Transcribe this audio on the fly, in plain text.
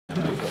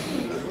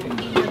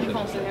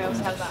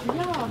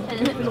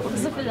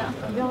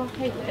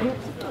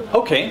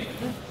Okay,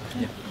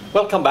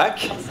 welcome back.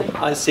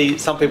 I see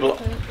some people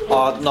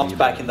are not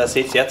back in their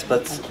seats yet,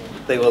 but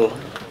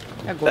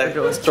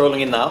they're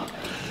strolling in now.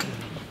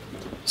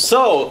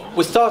 So,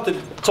 we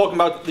started talking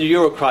about the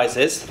euro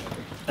crisis,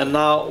 and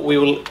now we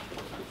will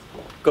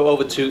go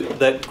over to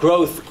the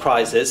growth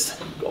crisis,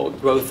 or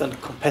growth and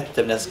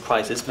competitiveness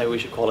crisis, maybe we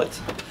should call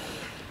it.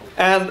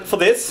 And for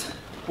this,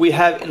 we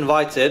have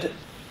invited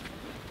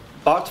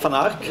Bart van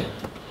Ark,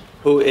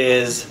 who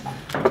is,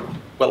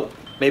 well,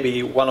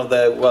 maybe one of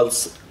the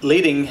world's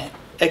leading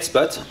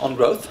experts on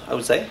growth, I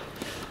would say.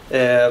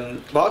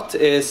 Bart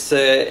is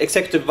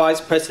Executive Vice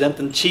President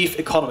and Chief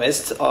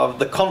Economist of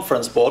the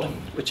Conference Board,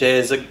 which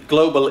is a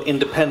global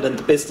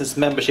independent business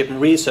membership and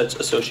research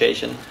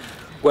association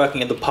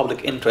working in the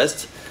public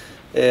interest.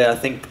 I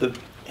think the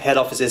head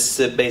office is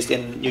based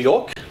in New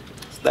York.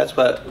 So that's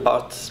where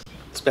Bart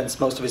spends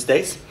most of his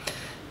days.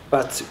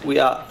 But we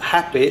are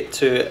happy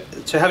to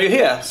have you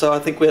here. So I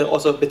think we're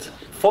also a bit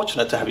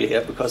fortunate to have you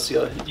here because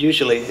you're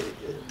usually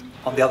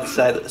on the other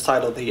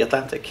side of the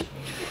Atlantic.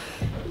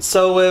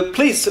 So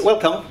please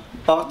welcome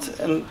Bart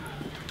and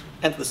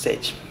enter the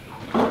stage.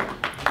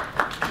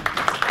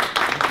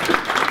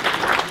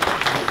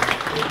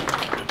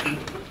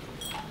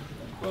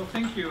 Well,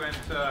 thank you, and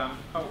I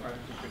have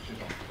to switch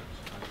it on.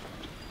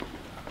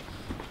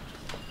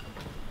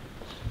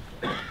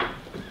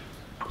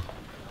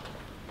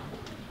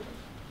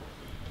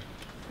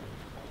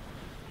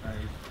 I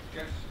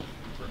guess.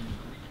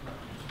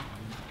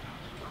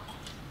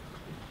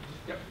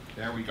 Yep,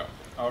 there we go.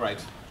 All right.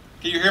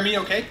 Can you hear me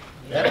okay?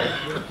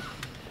 Yeah.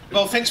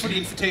 Well, thanks for the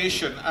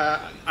invitation.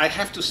 I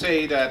have to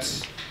say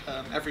that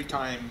every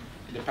time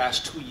in the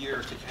past 2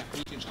 years that you have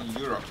meetings on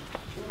Europe,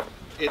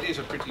 it is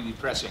a pretty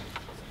depressing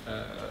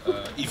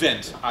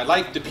event. I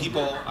like the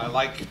people, I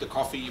like the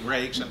coffee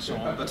breaks and so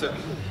on,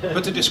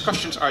 but the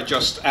discussions are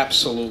just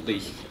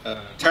absolutely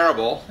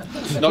terrible.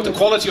 Not the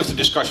quality of the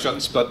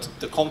discussions, but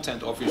the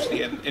content,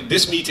 obviously. And in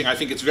this meeting, I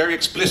think it's very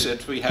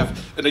explicit. We have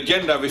an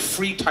agenda with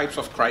 3 types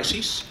of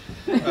crises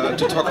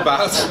to talk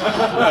about.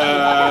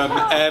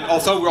 And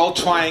although we're all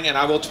trying, and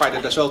I will try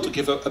that as well, to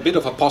give a bit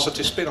of a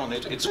positive spin on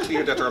it, it's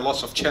clear that there are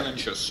lots of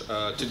challenges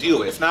to deal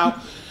with.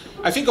 Now,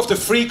 I think of the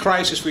 3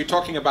 crises we're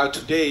talking about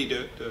today,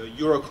 the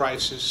euro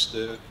crisis,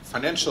 the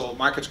financial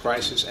markets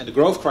crisis, and the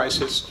growth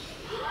crisis.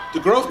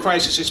 The growth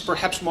crisis is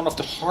perhaps one of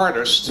the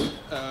hardest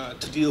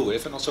to deal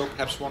with, and also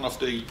perhaps one of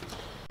the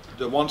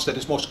ones that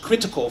is most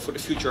critical for the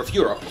future of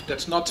Europe.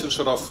 That's not to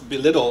sort of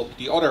belittle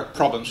the other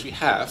problems we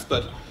have,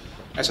 but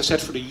as I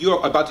said, for the euro,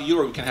 about the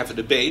euro we can have a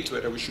debate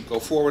whether we should go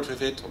forward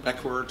with it or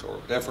backward or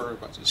whatever.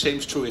 But the same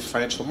is true with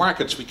financial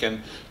markets. We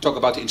can talk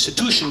about the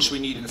institutions we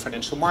need in the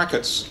financial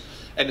markets.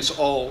 And it's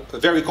all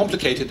very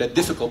complicated and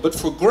difficult. But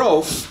for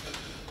growth,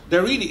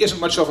 there really isn't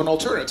much of an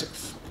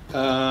alternative.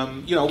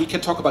 You know, we can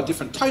talk about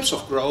different types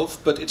of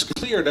growth, but it's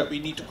clear that we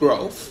need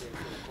growth.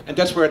 And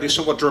that's where the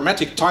somewhat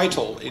dramatic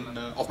title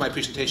of my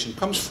presentation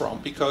comes from,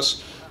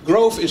 because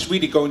growth is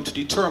really going to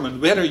determine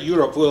whether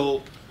Europe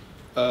will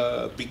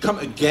become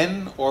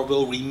again or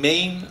will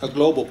remain a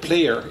global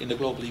player in the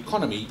global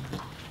economy,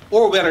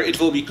 or whether it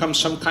will become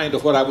some kind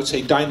of what I would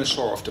say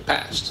dinosaur of the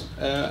past.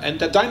 And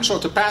that dinosaur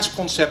of the past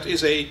concept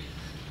is a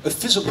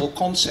visible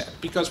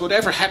concept, because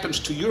whatever happens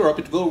to Europe,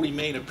 it will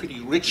remain a pretty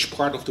rich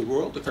part of the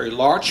world, a very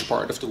large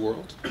part of the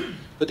world.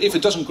 But if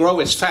it doesn't grow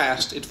as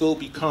fast, it will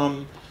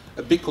become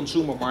a big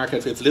consumer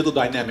market with little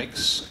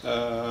dynamics,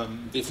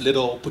 with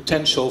little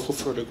potential for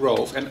further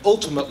growth, and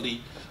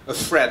ultimately a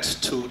threat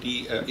to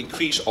the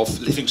increase of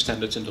living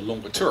standards in the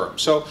longer term.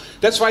 So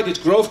that's why this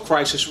growth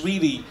crisis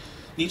really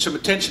needs some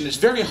attention. It's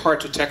very hard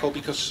to tackle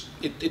because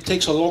it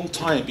takes a long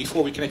time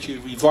before we can actually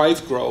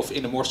revive growth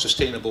in a more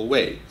sustainable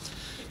way.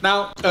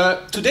 Now,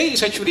 today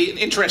is actually an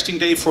interesting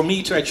day for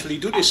me to actually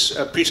do this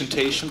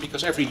presentation,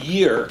 because every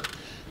year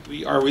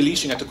we are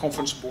releasing at the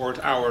Conference Board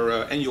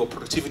our annual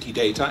productivity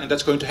data, and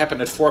that's going to happen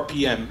at 4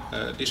 p.m.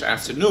 This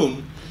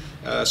afternoon.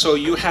 So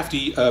you have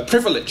the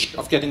privilege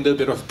of getting a little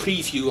bit of a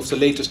preview of the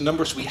latest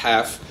numbers we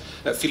have.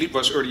 Philippe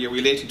was earlier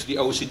relating to the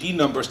OECD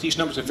numbers. These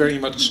numbers are very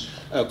much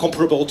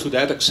comparable to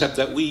that, except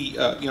that we,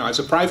 you know, as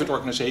a private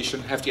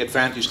organization, have the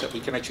advantage that we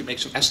can actually make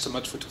some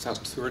estimates for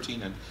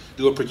 2013 and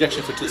do a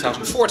projection for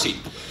 2014.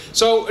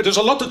 So there's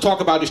a lot to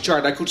talk about this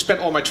chart. I could spend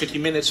all my 20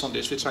 minutes on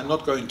this, which I'm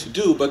not going to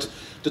do, but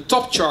the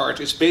top chart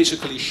is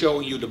basically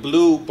showing you the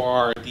blue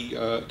bar,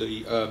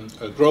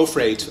 the growth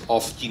rate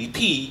of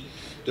GDP,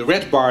 the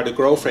red bar, the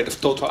growth rate of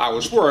total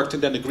hours worked,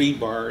 and then the green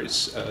bar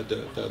is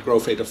the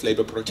growth rate of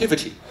labor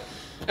productivity.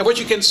 And what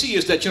you can see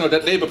is that, you know,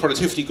 that labor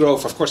productivity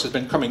growth, of course, has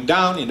been coming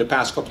down in the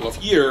past couple of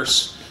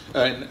years.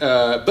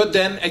 But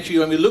then, actually,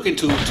 when we look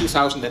into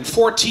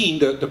 2014,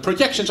 the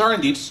projections are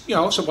indeed, you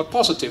know, somewhat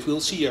positive. We'll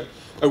see a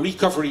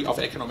recovery of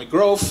economic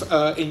growth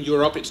in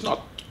Europe. It's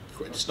not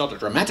a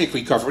dramatic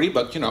recovery,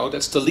 but, you know,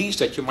 that's the least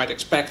that you might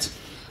expect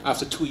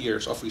after 2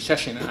 years of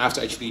recession and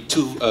after actually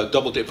 2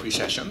 double-dip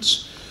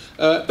recessions.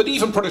 But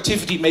even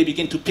productivity may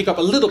begin to pick up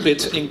a little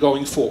bit in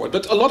going forward.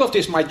 But a lot of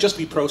this might just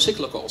be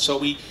pro-cyclical. So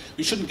we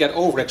shouldn't get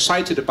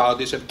overexcited about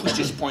this and push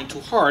this point too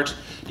hard.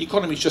 The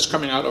economy is just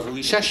coming out of a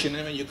recession,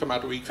 and when you come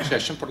out of a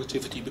recession,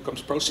 productivity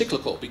becomes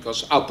pro-cyclical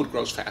because output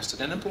grows faster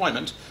than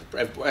employment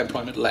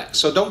lags.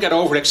 So don't get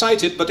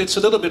overexcited, but it's a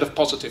little bit of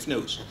positive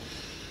news.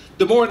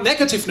 The more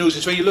negative news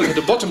is when you look at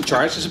the bottom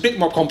charts. It's a bit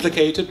more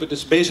complicated, but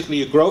it's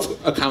basically a growth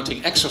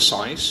accounting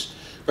exercise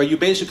where you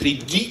basically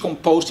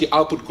decompose the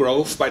output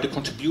growth by the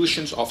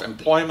contributions of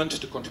employment,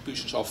 the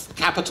contributions of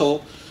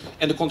capital,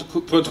 and the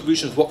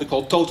contributions of what we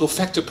call total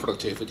factor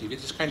productivity,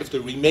 which is kind of the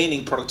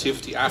remaining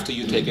productivity after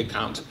you take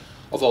account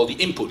of all the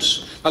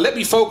inputs. Now let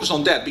me focus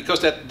on that, because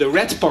the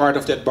red part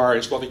of that bar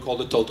is what we call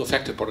the total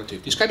factor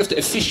productivity. It's kind of the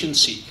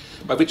efficiency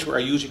by which we are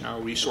using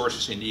our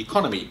resources in the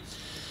economy.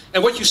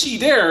 And what you see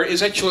there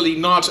is actually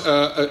not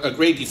a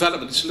great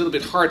development. It's a little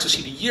bit hard to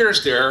see the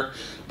years there,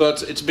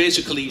 but it's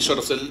basically sort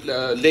of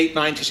the late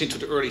 90s into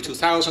the early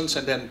 2000s,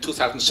 and then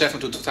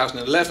 2007 to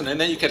 2011, and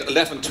then you get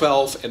 11,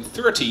 12, and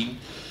 13,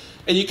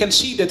 and you can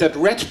see that that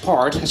red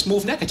part has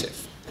moved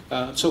negative.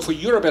 So for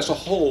Europe as a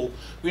whole,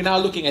 we're now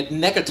looking at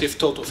negative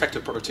total factor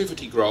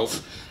productivity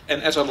growth,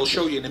 and as I will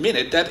show you in a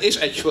minute, that is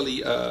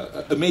actually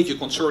a major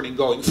concern in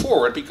going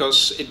forward,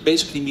 because it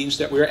basically means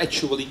that we're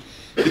actually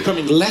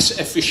becoming less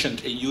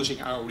efficient in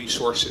using our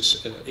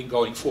resources in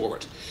going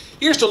forward.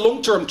 Here's the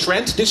long-term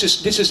trend. This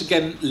is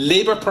again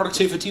labor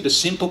productivity, the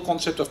simple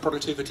concept of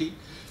productivity.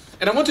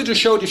 And I wanted to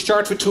show this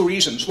chart for two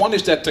reasons. One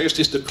is that there's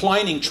this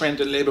declining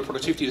trend in labor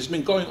productivity that's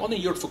been going on in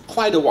Europe for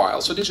quite a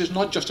while. So this is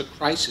not just a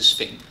crisis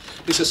thing.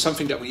 This is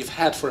something that we've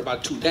had for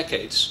about 2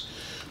 decades.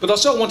 But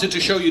also wanted to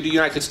show you the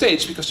United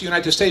States, because the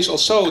United States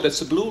also, that's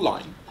the blue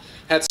line,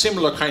 had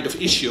similar kind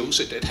of issues.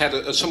 It had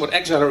a somewhat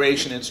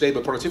acceleration in its labor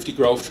productivity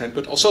growth trend,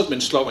 but also it's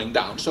been slowing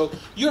down. So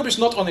Europe is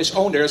not on its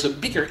own. There's a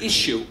bigger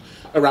issue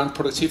around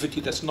productivity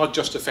that's not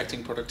just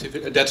affecting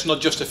productivity. That's not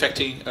just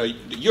affecting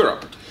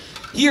Europe.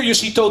 Here you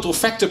see total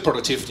factor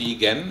productivity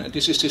again.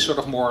 This is this sort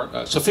of more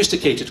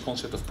sophisticated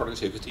concept of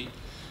productivity.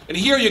 And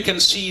here you can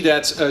see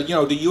that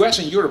the US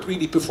and Europe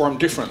really perform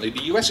differently.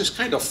 The US is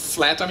kind of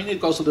flat. I mean,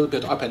 it goes a little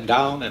bit up and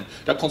down, and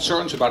there are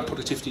concerns about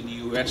productivity in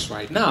the US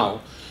right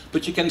now.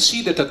 But you can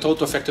see that the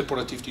total factor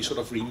productivity sort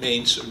of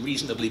remains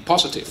reasonably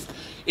positive.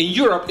 In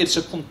Europe, it's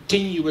a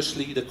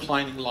continuously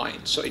declining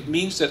line. So it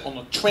means that on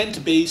a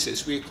trend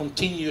basis, we're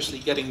continuously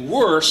getting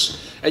worse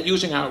at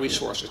using our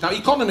resources. Now,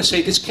 economists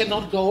say this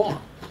cannot go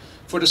on,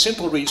 for the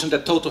simple reason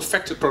that total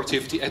factor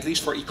productivity, at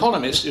least for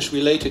economists, is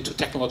related to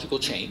technological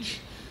change.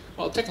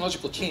 Well,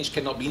 technological change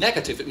cannot be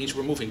negative. It means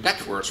we're moving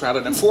backwards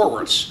rather than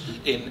forwards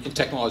in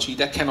technology.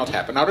 That cannot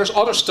happen. Now, there's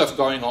other stuff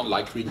going on,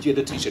 like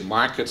rigidities in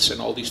markets and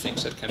all these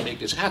things that can make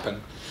this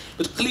happen.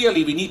 But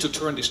clearly, we need to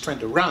turn this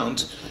trend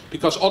around,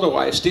 because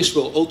otherwise, this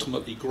will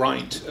ultimately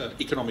grind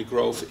economic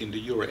growth in the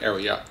euro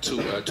area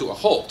to a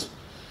halt.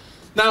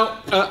 Now,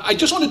 I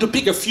just wanted to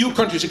pick a few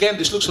countries. Again,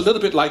 this looks a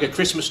little bit like a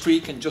Christmas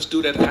tree. Can just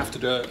do that after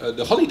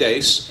the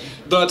holidays.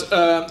 But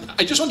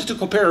I just wanted to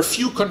compare a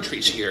few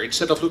countries here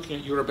instead of looking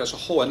at Europe as a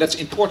whole. And that's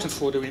important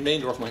for the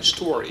remainder of my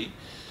story.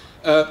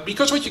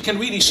 Because what you can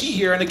really see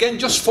here, and again,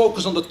 just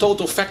focus on the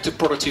total factor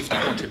productivity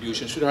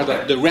contributions, which are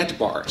the red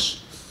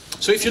bars.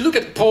 So if you look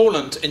at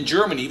Poland and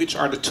Germany, which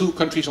are the two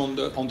countries on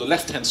the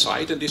left-hand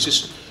side, and this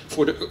is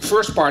for the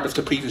first part of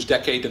the previous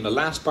decade and the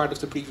last part of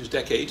the previous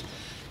decade,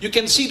 you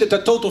can see that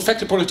the total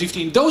factor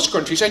productivity in those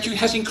countries actually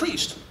has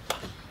increased.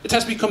 It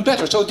has become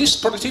better. So this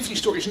productivity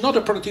story is not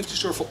a productivity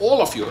story for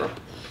all of Europe.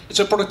 It's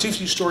a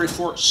productivity story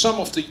for some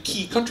of the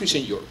key countries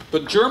in Europe.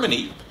 But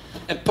Germany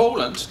and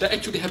Poland, they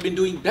actually have been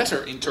doing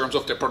better in terms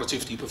of their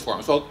productivity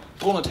performance. Well,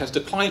 Poland has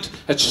declined,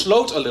 has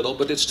slowed a little,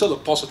 but it's still a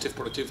positive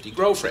productivity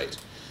growth rate.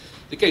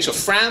 In the case of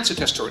France, it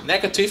has turned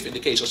negative. In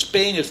the case of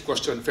Spain, it of course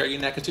turned very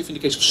negative. In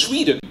the case of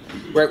Sweden,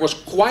 where it was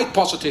quite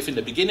positive in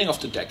the beginning of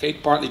the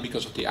decade, partly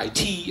because of the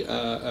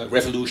IT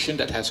revolution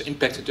that has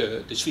impacted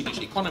the Swedish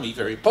economy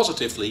very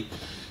positively,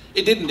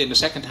 it didn't in the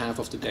second half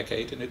of the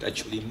decade, and it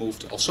actually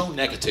moved also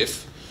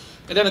negative.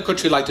 And then a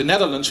country like the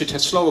Netherlands, which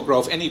has slower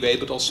growth anyway,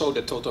 but also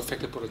the total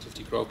factor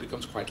productivity growth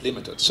becomes quite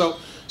limited. So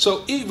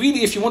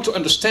really, if you want to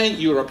understand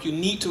Europe, you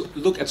need to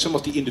look at some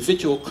of the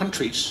individual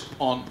countries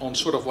on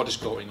sort of what is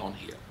going on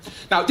here.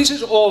 Now, this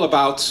is all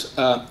about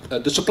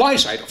the supply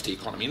side of the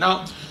economy.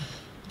 Now,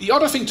 the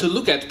other thing to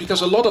look at,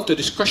 because a lot of the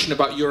discussion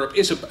about Europe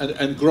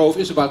and growth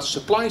is about the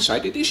supply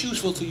side, it is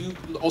useful to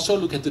also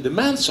look at the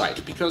demand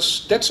side,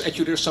 because that's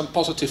actually, there's some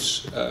positive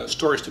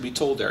stories to be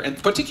told there, and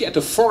particularly at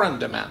the foreign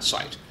demand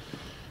side.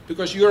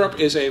 Because Europe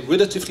is a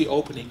relatively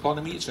open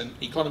economy. It's an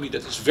economy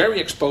that is very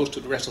exposed to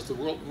the rest of the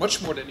world,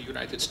 much more than the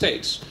United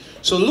States.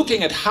 So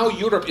looking at how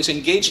Europe is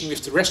engaging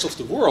with the rest of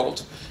the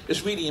world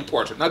is really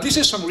important. Now, this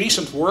is some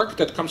recent work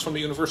that comes from the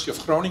University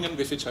of Groningen,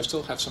 with which I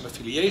still have some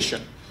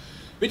affiliation,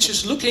 which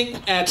is looking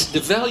at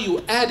the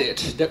value added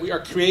that we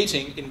are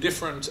creating in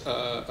different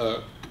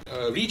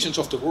regions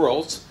of the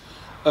world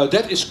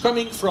that is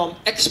coming from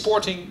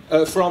exporting,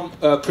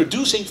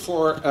 producing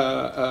for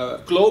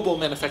global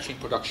manufacturing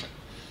production.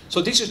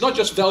 So this is not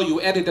just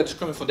value added that is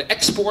coming from the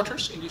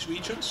exporters in these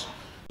regions.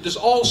 There's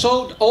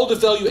also all the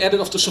value added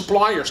of the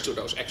suppliers to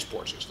those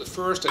exporters, the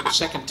first and the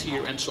second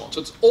tier and so on.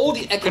 So it's all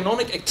the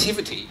economic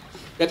activity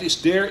that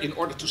is there in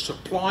order to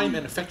supply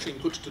manufacturing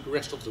goods to the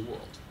rest of the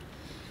world.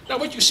 Now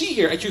what you see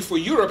here actually for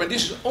Europe, and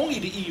this is only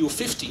the EU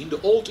 15,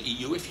 the old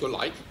EU if you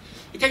like,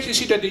 you can actually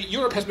see that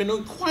Europe has been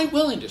doing quite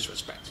well in this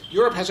respect.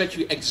 Europe has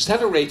actually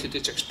accelerated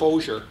its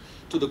exposure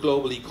to the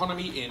global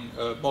economy in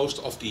most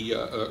of the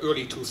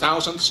early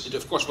 2000s. It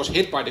of course was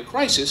hit by the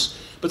crisis,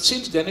 but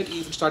since then it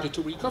even started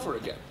to recover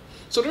again.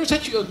 So there's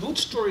actually a good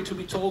story to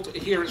be told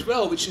here as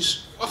well, which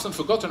is often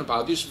forgotten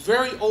about. This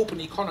very open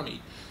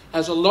economy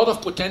has a lot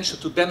of potential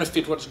to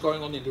benefit what's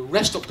going on in the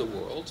rest of the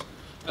world,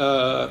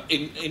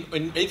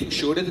 in making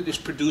sure that it is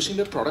producing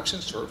the products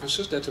and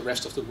services that the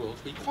rest of the world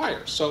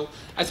requires. So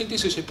I think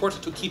this is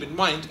important to keep in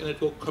mind, and it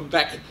will come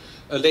back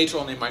later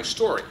on in my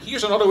story.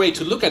 Here's another way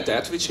to look at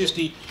that, which is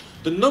the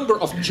number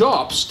of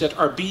jobs that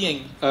are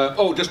being...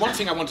 oh, there's one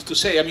thing I wanted to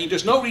say. I mean,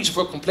 there's no reason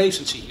for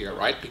complacency here,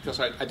 right?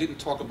 Because I didn't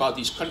talk about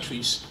these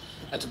countries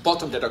at the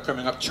bottom that are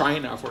coming up.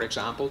 China, for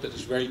example, that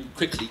is very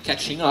quickly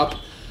catching up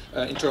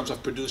in terms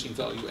of producing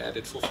value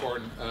added for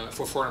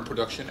foreign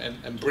production,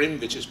 and BRIM,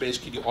 which is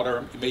basically the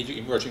other major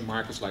emerging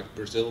markets like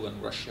Brazil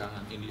and Russia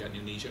and India,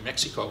 Indonesia,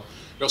 Mexico.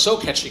 They're also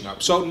catching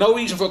up. So no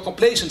reason for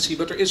complacency,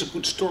 but there is a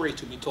good story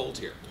to be told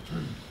here.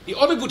 The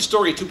other good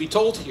story to be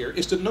told here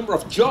is the number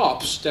of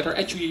jobs that are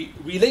actually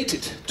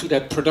related to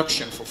that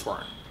production for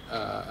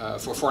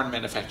foreign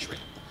manufacturing.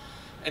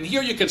 And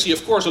here you can see,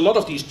 of course, a lot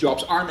of these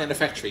jobs are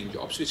manufacturing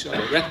jobs, which are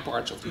the red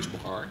parts of this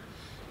bar.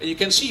 And you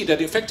can see that,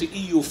 in fact, the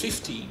EU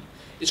 15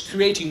 is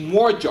creating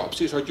more jobs.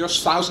 These are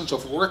just thousands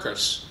of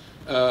workers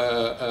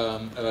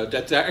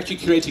that are actually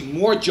creating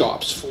more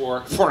jobs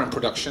for foreign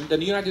production than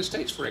the United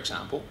States, for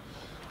example.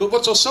 But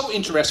what's also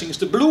interesting is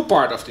the blue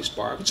part of this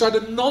bar, which are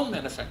the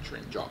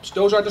non-manufacturing jobs.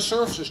 Those are the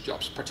services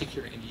jobs,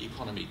 particularly in the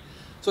economy.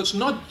 So it's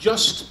not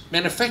just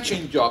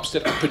manufacturing jobs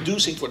that are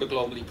producing for the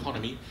global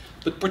economy,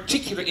 but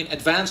particularly in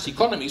advanced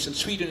economies, and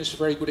Sweden is a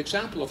very good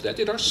example of that.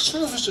 It are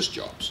services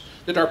jobs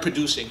that are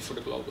producing for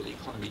the global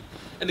economy.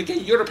 And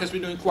again, Europe has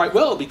been doing quite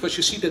well, because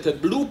you see that the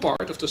blue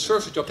part of the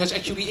service job has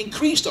actually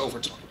increased over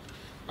time.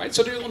 Right?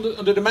 So there's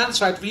on the demand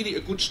side, really a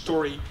good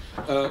story,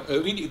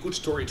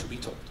 to be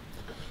told.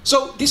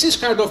 So this is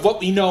kind of what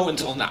we know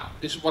until now.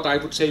 This is what I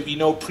would say we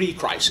know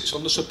pre-crisis.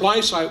 On the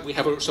supply side, we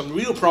have some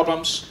real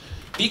problems.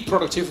 Peak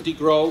productivity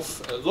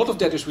growth, a lot of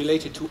that is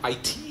related to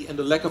IT and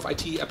the lack of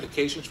IT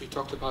applications. We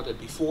talked about that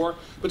before,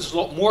 but there's a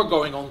lot more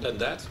going on than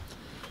that.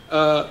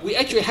 We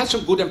actually had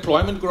some good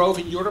employment growth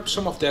in Europe,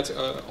 some of that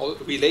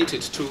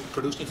related to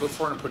producing for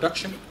foreign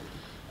production.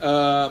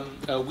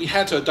 We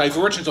had a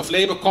divergence of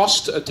labor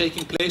cost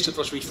taking place that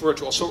was referred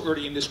to also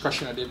early in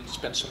discussion. I didn't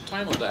spend some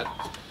time on that.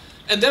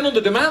 And then on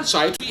the demand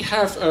side, we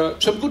have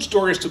some good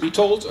stories to be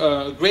told.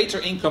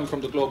 Greater income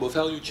from the global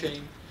value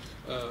chain.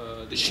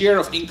 The share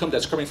of income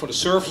that's coming from the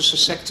services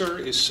sector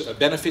is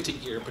benefiting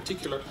here in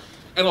particular.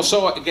 And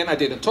also, again, I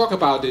didn't talk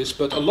about this,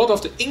 but a lot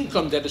of the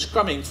income that is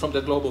coming from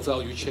the global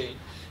value chain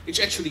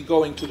is actually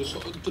going to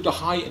the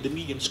high and the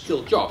medium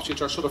skilled jobs,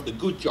 which are sort of the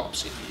good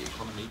jobs in the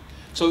economy.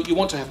 So you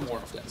want to have more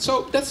of that.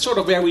 So that's sort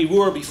of where we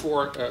were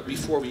before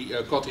we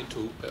got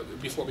into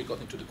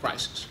the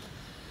crisis.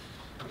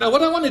 Now,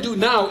 what I want to do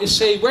now is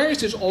say, where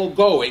is this all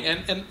going?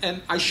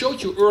 And I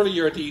showed you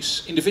earlier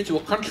these individual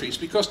countries,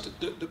 because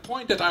the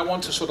point that I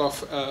want to sort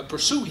of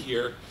pursue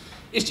here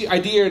is the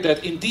idea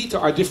that indeed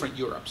there are different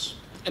Europes.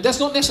 And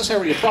that's not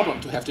necessarily a problem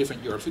to have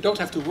different Europes. We don't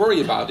have to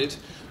worry about it.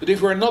 But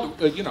if we're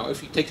not,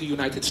 if you take the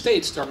United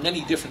States, there are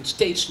many different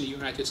states in the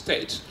United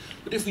States.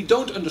 But if we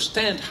don't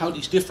understand how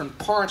these different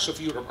parts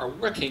of Europe are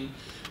working,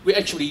 we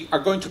actually are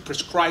going to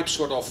prescribe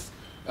sort of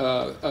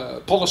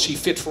policy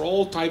fit for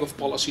all type of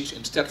policies,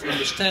 instead of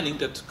understanding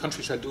that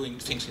countries are doing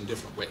things in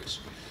different ways.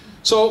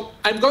 So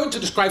I'm going to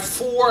describe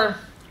 4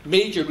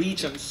 major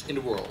regions in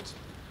the world.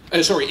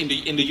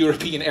 In the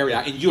European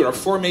area, in Europe,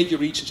 4 major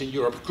regions in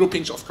Europe,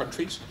 groupings of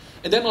countries.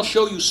 And then I'll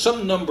show you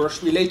some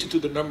numbers related to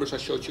the numbers I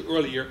showed you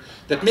earlier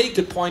that make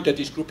the point that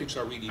these groupings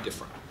are really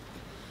different.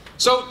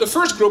 So the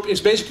first group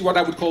is basically what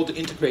I would call the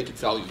integrated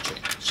value chain.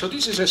 So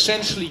this is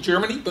essentially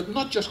Germany, but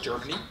not just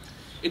Germany.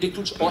 It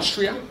includes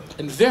Austria,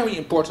 and very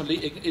importantly,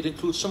 it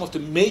includes some of the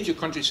major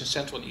countries in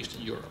Central and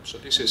Eastern Europe. So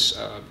this is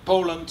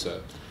Poland,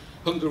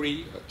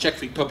 Hungary,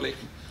 Czech Republic.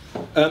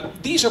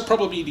 These are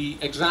probably the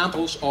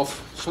examples of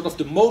sort of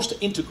the most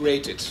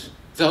integrated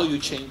value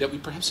chain that we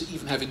perhaps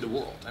even have in the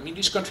world. I mean,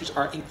 these countries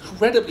are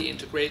incredibly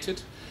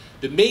integrated.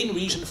 The main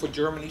reason for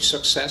Germany's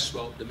success,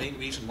 well, the main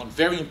reason, one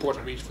very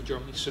important reason for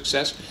Germany's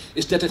success,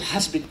 is that it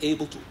has been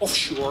able to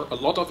offshore a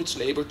lot of its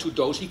labor to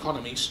those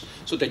economies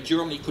so that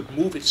Germany could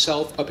move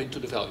itself up into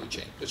the value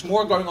chain. There's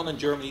more going on in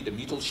Germany, the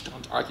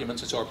Mittelstand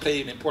arguments and so on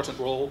play an important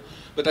role,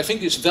 but I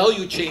think this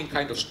value chain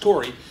kind of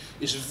story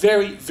is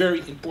very,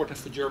 very important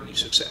for Germany's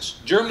success.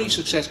 Germany's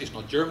success is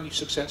not Germany's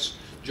success.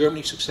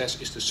 Germany's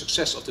success is the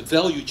success of the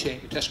value chain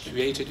it has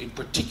created, in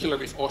particular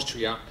with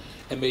Austria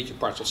and major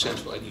parts of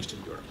Central and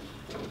Eastern Europe.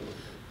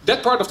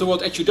 That part of the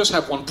world actually does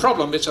have one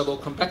problem, which I will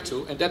come back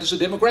to, and that is a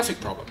demographic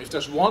problem. If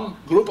there's one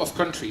group of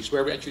countries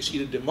where we actually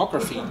see the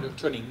demography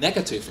turning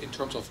negative in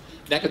terms of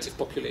negative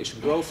population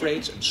growth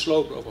rates and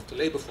slow growth of the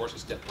labor force,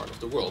 it's that part of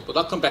the world. But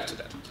I'll come back to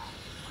that.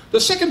 The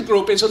second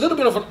group is a little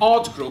bit of an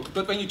odd group,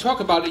 but when you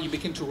talk about it, you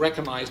begin to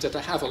recognize that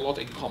they have a lot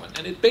in common.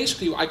 And it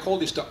basically, I call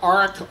this the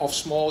arc of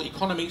small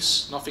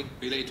economies, nothing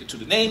related to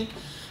the name.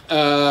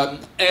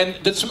 And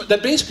that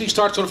basically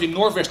starts sort of in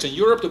northwestern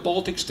Europe, the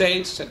Baltic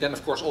states, and then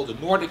of course all the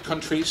Nordic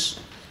countries,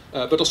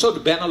 but also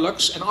the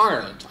Benelux and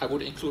Ireland, I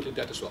would include in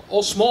that as well.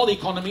 All small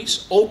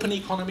economies, open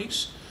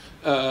economies,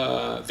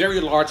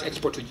 very large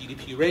export to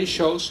GDP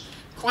ratios,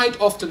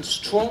 quite often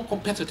strong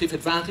competitive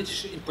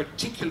advantages in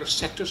particular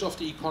sectors of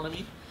the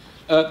economy.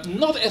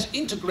 Not as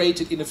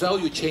integrated in the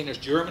value chain as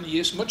Germany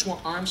is, much more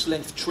arm's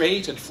length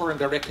trade and foreign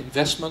direct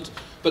investment,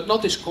 but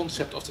not this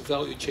concept of the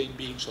value chain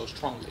being so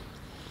strongly.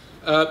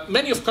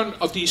 Many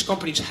of these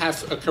companies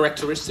have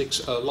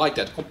characteristics like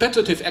that.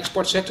 Competitive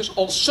export sectors.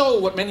 Also,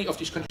 what many of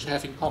these countries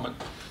have in common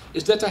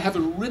is that they have a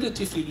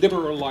relatively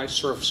liberalized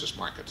services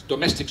market,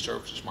 domestic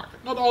services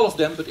market. Not all of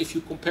them, but if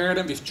you compare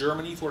them with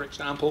Germany, for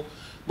example,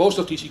 most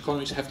of these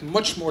economies have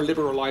much more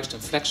liberalized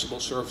and flexible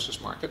services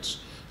markets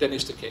than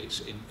is the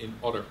case in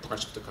other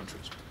parts of the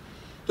countries.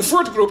 The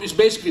third group is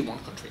basically one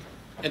country,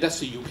 and that's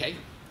the UK.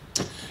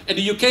 And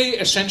the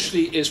UK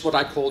essentially is what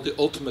I call the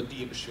ultimate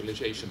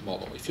deindustrialization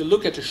model. If you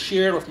look at the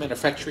share of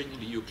manufacturing in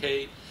the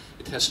UK,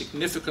 it has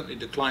significantly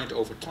declined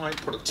over time.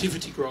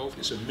 Productivity growth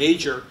is a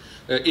major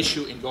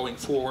issue in going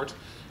forward.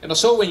 And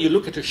also when you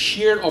look at the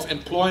share of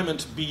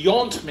employment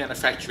beyond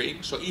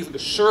manufacturing, so even the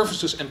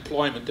services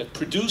employment that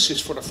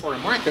produces for the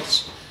foreign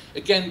markets,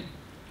 again,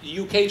 the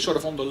UK is sort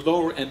of on the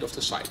lower end of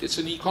the site. It's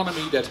an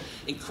economy that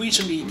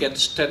increasingly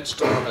tends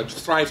to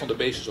thrive on the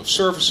basis of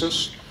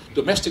services.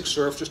 Domestic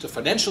services, the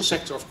financial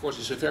sector, of course,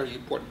 is a very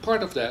important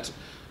part of that,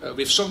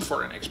 with some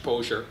foreign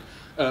exposure.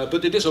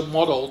 But it is a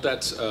model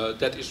that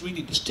is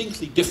really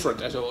distinctly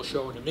different, as I will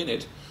show in a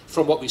minute,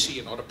 from what we see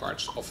in other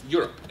parts of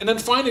Europe. And then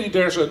finally,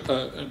 there's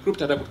a group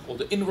that I would call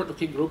the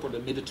inward-looking group, or the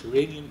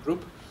Mediterranean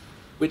group,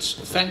 which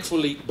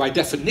thankfully, by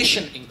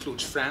definition,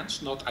 includes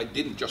France. I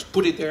didn't just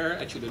put it there,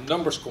 actually the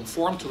numbers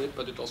conform to it,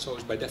 but it also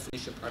is by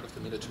definition part of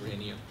the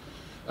Mediterranean.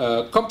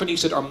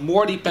 Companies that are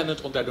more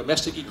dependent on their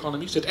domestic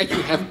economies, that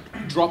actually have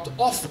dropped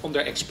off on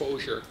their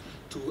exposure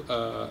to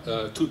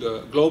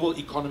the global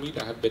economy.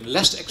 They have been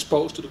less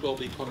exposed to the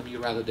global economy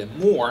rather than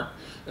more,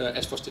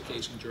 as was the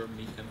case in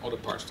Germany and other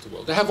parts of the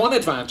world. They have one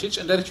advantage,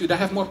 and that is they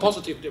have more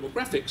positive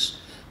demographics,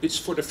 which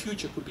for the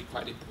future could be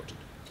quite important.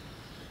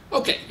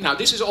 Okay, now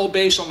this is all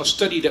based on a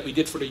study that we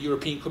did for the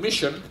European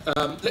Commission.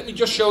 Let me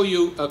just show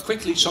you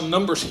quickly some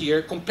numbers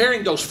here,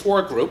 comparing those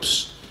four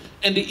groups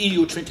and the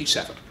EU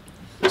 27.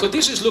 So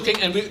this is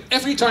looking, and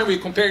every time we're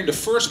comparing the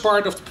first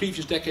part of the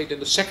previous decade and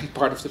the second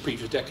part of the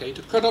previous decade,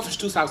 the cutoff is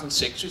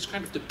 2006, it's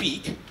kind of the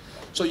peak.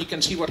 So you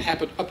can see what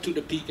happened up to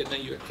the peak, and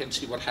then you can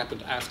see what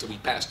happened after we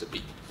passed the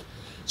peak.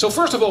 So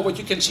first of all, what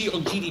you can see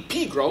on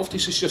GDP growth,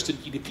 this is just the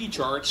GDP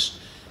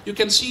charts, you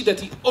can see that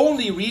the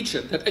only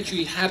region that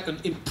actually had an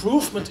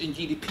improvement in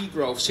GDP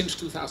growth since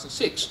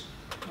 2006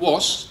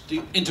 was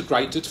the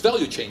integrated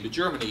value chain, the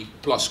Germany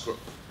plus group,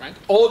 right?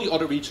 All the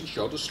other regions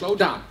showed a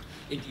slowdown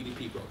in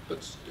GDP growth.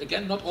 But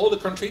again, not all the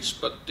countries,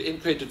 but the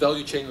integrated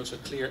value chain was a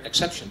clear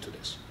exception to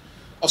this.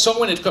 Also,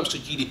 when it comes to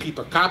GDP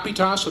per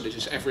capita, so this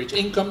is average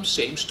income,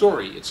 same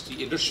story. It's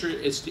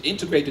the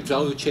integrated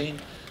value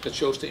chain that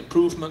shows the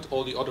improvement.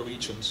 All the other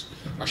regions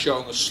are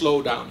showing a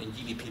slowdown in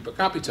GDP per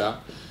capita.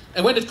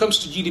 And when it comes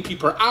to GDP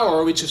per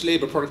hour, which is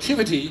labor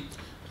productivity,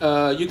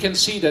 you can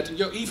see that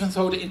even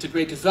though the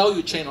integrated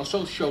value chain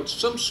also showed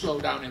some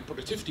slowdown in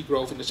productivity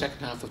growth in the second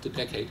half of the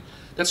decade,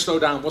 that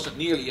slowdown wasn't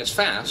nearly as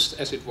fast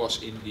as it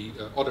was in the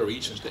other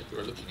regions that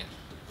you're looking at.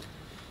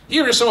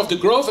 Here is some of the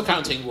growth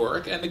accounting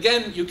work, and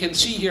again you can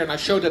see here, and I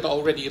showed that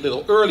already a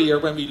little earlier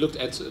when we looked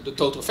at the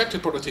total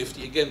effective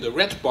productivity, again the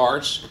red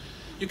bars,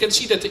 you can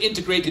see that the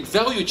integrated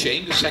value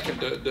chain, the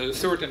second, the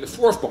third and the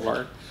fourth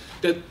bar,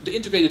 that the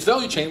integrated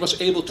value chain was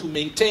able to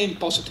maintain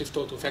positive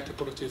total effective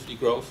productivity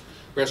growth,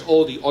 whereas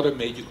all the other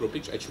major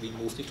groupings actually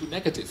moved into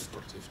negative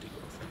productivity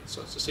growth. Right?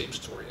 So it's the same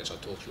story as I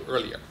told you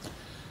earlier.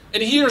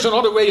 And here's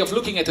another way of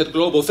looking at the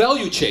global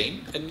value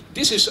chain, and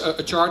this is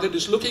a chart that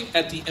is looking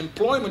at the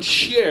employment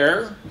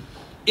share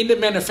in the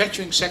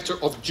manufacturing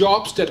sector of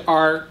jobs that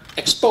are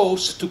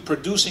exposed to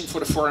producing for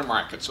the foreign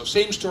market. So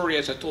same story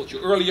as I told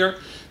you earlier.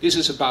 This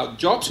is about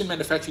jobs in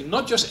manufacturing,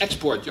 not just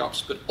export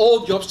jobs, but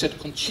all jobs that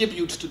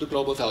contribute to the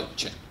global value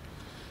chain.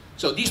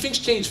 So these things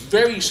change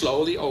very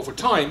slowly over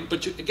time,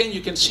 but again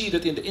you can see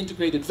that in the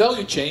integrated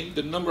value chain,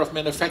 the number of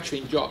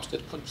manufacturing jobs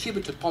that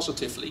contributed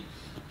positively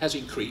has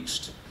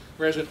increased,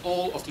 whereas in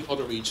all of the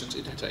other regions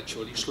it has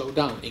actually slowed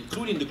down,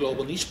 including the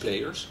global niche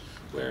players,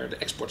 where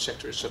the export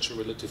sector is such a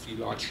relatively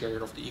large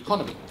share of the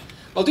economy.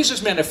 Well, this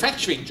is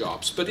manufacturing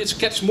jobs, but it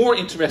gets more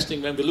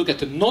interesting when we look at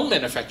the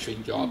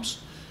non-manufacturing jobs,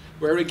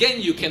 where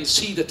again you can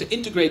see that the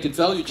integrated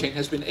value chain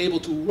has been able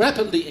to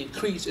rapidly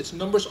increase its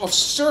numbers of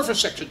service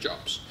sector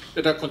jobs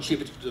that are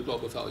contributing to the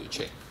global value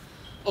chain.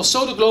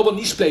 Also, the global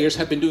niche players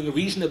have been doing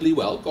reasonably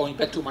well, going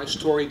back to my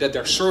story that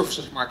their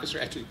services markets are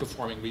actually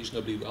performing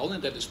reasonably well,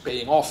 and that is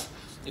paying off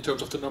in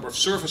terms of the number of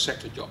service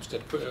sector jobs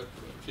that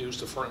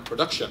produce the foreign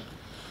production.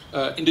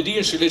 In the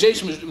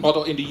deindustrialization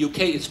model in the UK,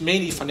 it's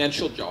mainly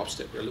financial jobs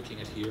that we're looking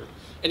at here.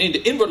 And in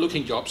the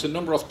inward-looking jobs, the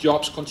number of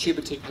jobs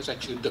contributing has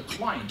actually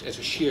declined as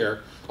a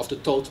share of the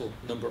total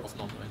number of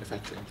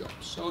non-manufacturing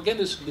jobs. So again,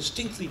 there's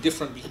distinctly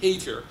different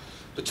behavior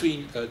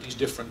between these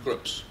different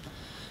groups.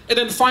 And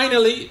then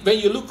finally, when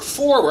you look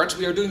forward,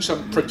 we are doing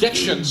some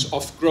projections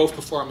of growth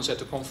performance at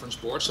the conference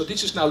board. So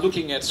this is now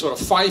looking at sort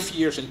of 5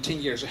 years and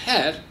 10 years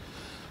ahead.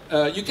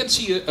 You can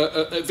see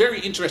a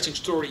very interesting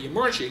story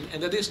emerging,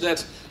 and that is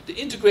that the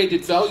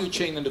integrated value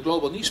chain and the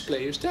global niche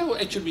players, they will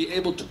actually be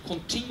able to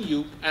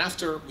continue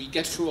after we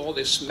get through all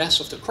this mess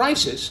of the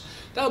crisis.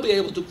 They'll be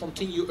able to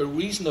continue a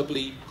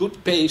reasonably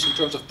good pace in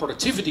terms of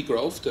productivity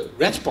growth, the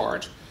red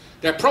part.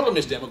 Their problem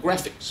is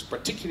demographics,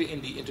 particularly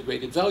in the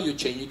integrated value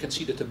chain. You can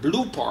see that the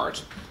blue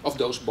part of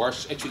those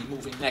bars is actually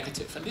moving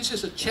negative. And this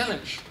is a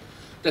challenge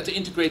that the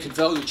integrated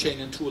value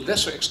chain and to a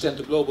lesser extent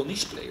the global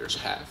niche players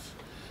have.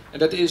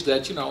 And that is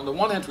that, on the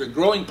one hand we're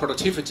growing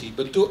productivity,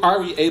 but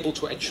are we able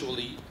to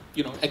actually,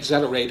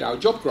 accelerate our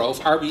job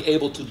growth? Are we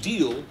able to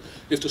deal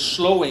with the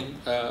slowing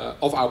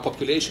of our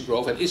population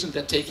growth? And isn't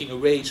that taking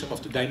away some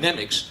of the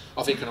dynamics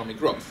of economic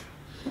growth?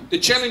 The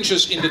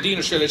challenges in the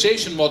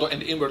deindustrialization model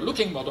and the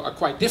inward-looking model are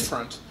quite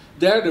different.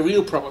 There, the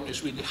real problem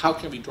is really how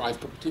can we drive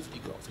productivity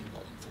growth in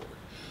going forward.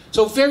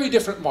 So very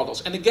different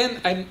models. And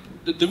again,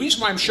 the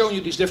reason why I'm showing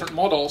you these different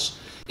models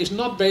is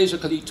not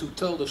basically to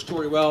tell the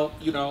story, well,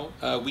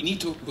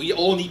 we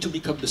all need to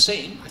become the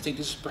same. I think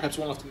this is perhaps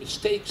one of the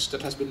mistakes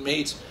that has been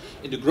made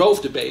in the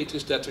growth debate,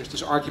 is that there's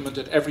this argument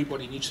that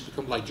everybody needs to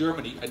become like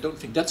Germany. I don't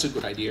think that's a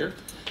good idea.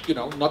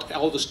 Not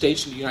all the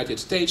states in the United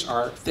States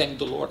are, thank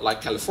the Lord,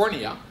 like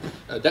California.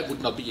 That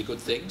would not be a good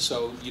thing.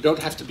 So you don't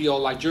have to be all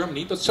like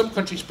Germany, but some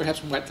countries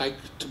perhaps might like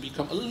to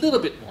become a little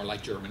bit more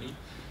like Germany.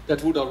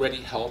 That would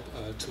already help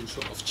to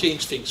sort of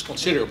change things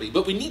considerably.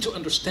 But we need to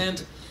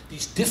understand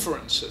these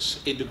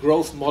differences in the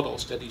growth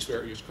models that these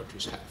various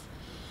countries have.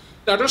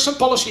 Now, there's some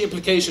policy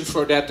implications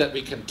for that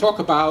we can talk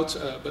about,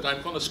 but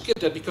I'm going to skip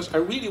that because I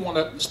really want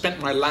to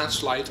spend my last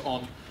slide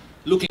on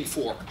looking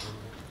forward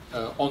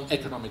on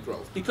economic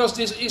growth. Because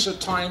this is a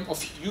time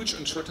of huge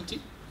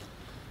uncertainty.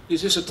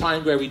 This is a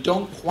time where we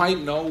don't quite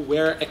know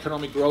where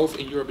economic growth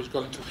in Europe is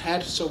going to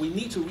head. So we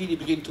need to really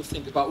begin to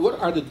think about what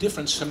are the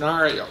different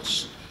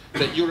scenarios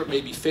that Europe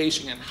may be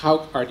facing and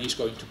how are these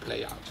going to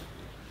play out.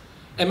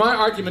 And my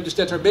argument is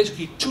that there are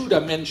basically two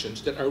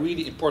dimensions that are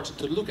really important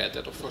to look at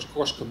that of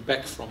course come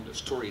back from the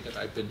story that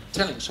I've been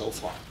telling so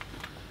far.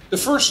 The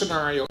first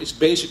scenario is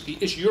basically,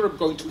 is Europe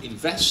going to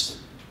invest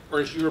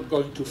or is Europe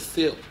going to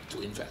fail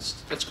to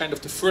invest? That's kind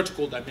of the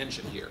vertical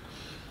dimension here.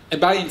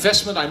 And by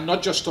investment, I'm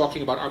not just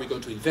talking about are we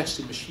going to invest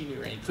in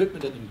machinery and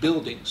equipment and in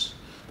buildings,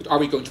 but are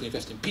we going to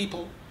invest in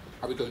people?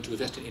 Are we going to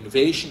invest in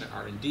innovation and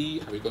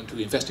R&D? Are we going to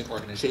invest in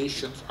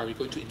organizations? Are we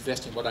going to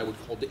invest in what I would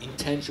call the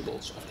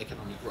intangibles of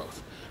economic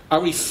growth?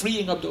 Are we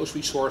freeing up those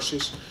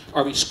resources?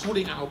 Are we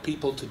schooling our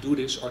people to do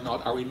this or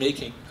not? Are we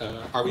making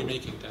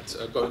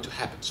that going to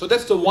happen? So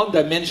that's the one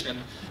dimension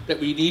that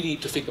we really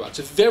need to think about. It's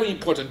a very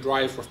important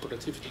driver of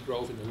productivity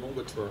growth in the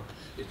longer term.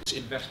 It's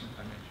investment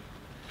dimension.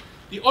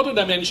 The other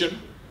dimension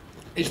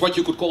is what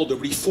you could call the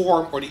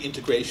reform or the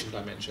integration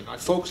dimension. I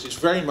focus this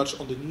very much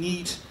on the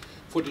need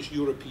for this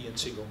European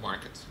single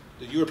market.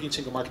 The European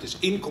single market is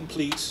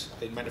incomplete.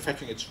 In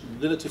manufacturing it's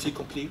relatively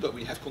complete, but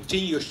we have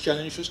continuous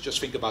challenges. Just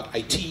think about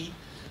IT,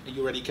 and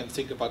you already can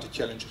think about the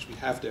challenges we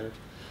have there.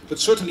 But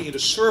certainly in the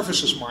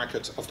services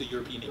market of the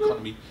European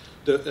economy,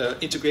 the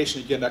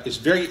integration agenda is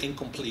very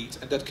incomplete,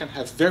 and that can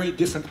have very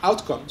different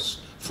outcomes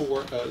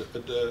for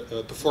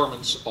the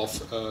performance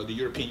of the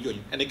European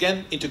Union. And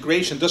again,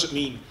 integration doesn't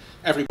mean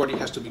everybody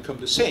has to become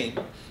the same.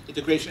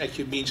 Integration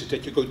actually means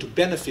that you're going to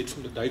benefit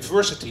from the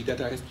diversity that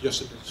I have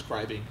just been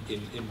describing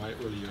in my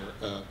earlier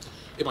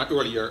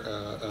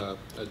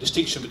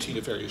distinction between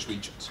the various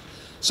regions.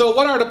 So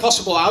what are the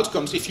possible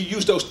outcomes if you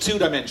use those two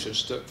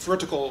dimensions, the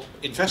vertical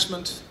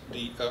investment,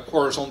 the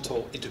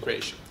horizontal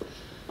integration?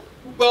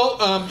 Well,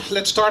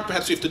 let's start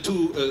perhaps with the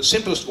two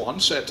simplest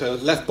ones. At the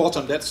left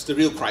bottom, that's the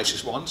real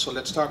crisis one. So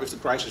let's start with the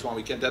crisis one,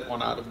 we get that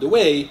one out of the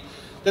way.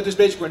 That is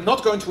basically we're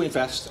not going to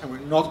invest and we're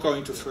not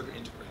going to further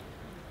integrate.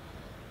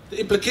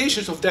 The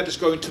implications of that is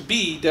going to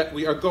be that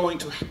we are going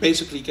to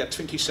basically get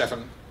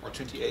 27 or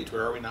 28,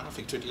 where are we now? I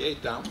think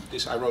 28 down.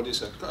 I wrote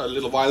this a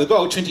little while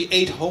ago,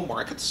 28 home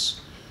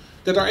markets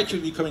that are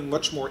actually becoming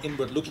much more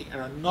inward-looking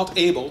and are not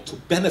able to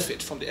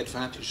benefit from the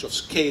advantage of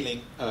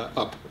scaling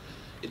up.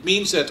 It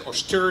means that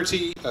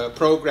austerity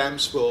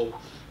programs will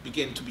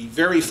begin to be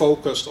very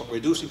focused on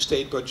reducing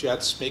state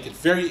budgets, make it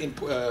very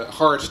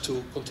hard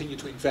to continue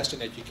to invest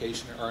in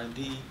education and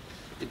R&D.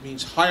 It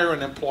means higher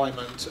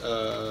unemployment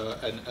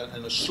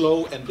and a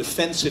slow and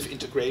defensive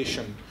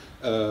integration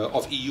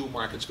of EU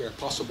markets where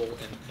possible,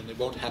 and it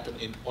won't happen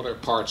in other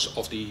parts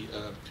of the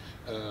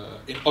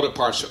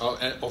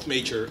of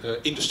major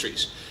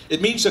industries.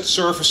 It means that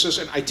services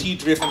and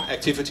IT-driven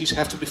activities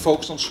have to be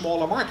focused on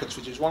smaller markets,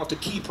 which is one of the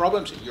key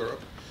problems in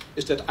Europe,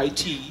 is that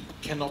IT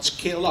cannot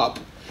scale up,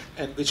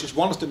 and which is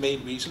one of the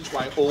main reasons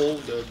why all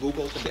the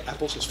Googles and the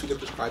Apples, as Philippe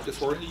described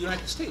before, in the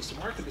United States. The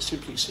market is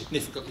simply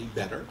significantly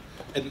better,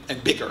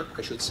 and bigger,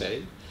 I should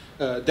say.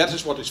 That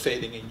is what is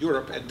failing in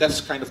Europe, and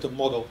that's kind of the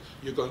model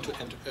you're going to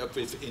end up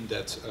with in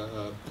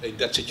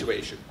that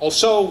situation.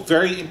 Also,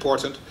 very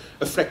important,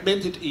 a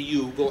fragmented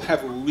EU will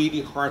have a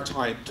really hard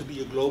time to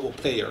be a global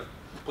player,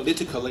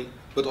 politically,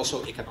 but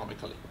also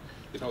economically.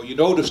 You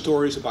know the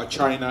stories about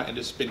China, and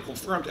it's been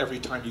confirmed every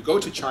time you go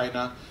to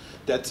China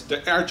that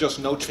there are just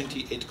no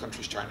 28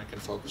 countries China can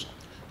focus on.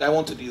 They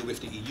want to deal with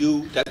the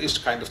EU. That is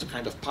the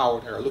kind of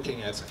power they're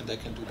looking at, and they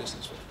can do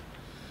business with.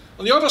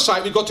 On the other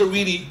side, we got a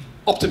really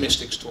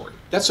optimistic story.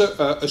 That's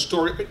a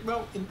story,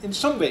 well, in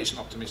some ways an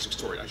optimistic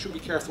story. I should be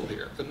careful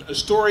here. A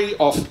story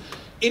of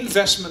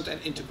investment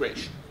and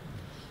integration.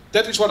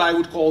 That is what I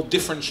would call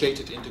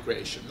differentiated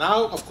integration.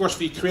 Now, of course,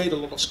 we create a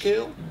lot of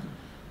scale,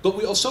 but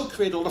we also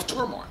create a lot of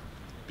turmoil.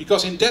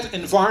 Because in that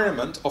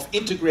environment of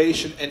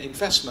integration and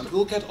investment,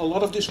 we'll get a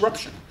lot of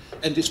disruption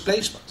and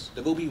displacement.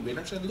 There will be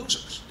winners and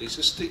losers. This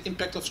is the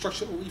impact of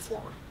structural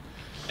reform.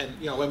 And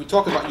when we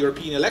talk about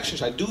European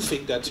elections, I do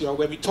think that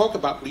when we talk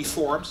about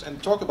reforms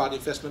and talk about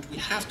investment, we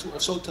have to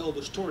also tell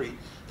the story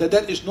that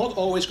that is not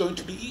always going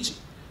to be easy,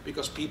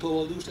 because people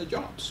will lose their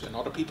jobs and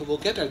other people will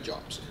get their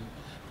jobs. And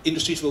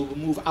industries will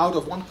move out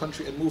of one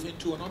country and move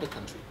into another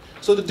country.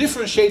 So the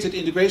differentiated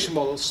integration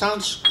model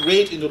sounds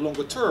great in the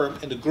longer term,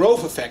 and the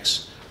growth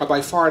effects are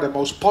by far the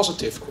most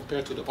positive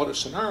compared to the other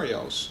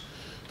scenarios.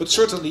 But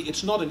certainly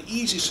it's not an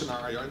easy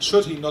scenario, and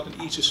certainly not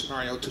an easy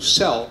scenario to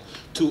sell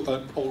to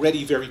an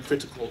already very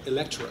critical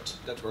electorate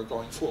that we're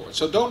going forward.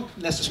 So don't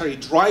necessarily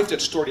drive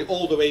that story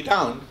all the way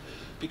down,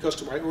 because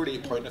to my earlier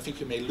point, I think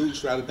you may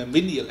lose rather than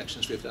win the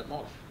elections with that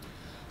model.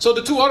 So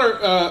the two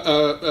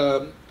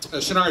other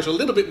scenarios are a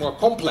little bit more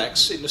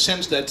complex, in the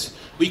sense that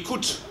we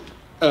could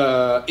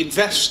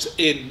invest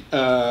in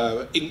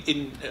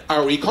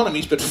our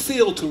economies but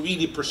fail to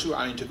really pursue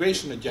our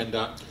integration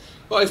agenda.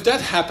 Well, if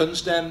that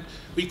happens, then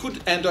we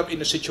could end up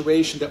in a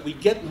situation that we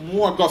get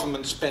more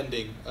government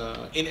spending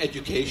in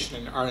education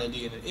and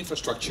R&D and in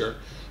infrastructure.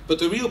 But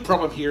the real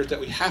problem here is that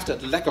we have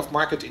that lack of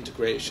market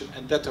integration,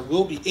 and that there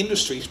will be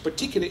industries,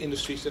 particular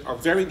industries that are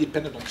very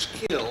dependent on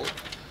skill,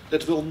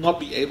 that will not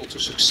be able to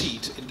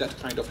succeed in that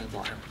kind of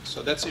environment.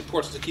 So that's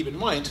important to keep in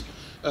mind.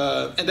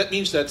 And that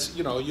means that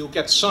you'll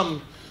get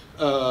some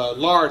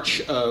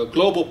large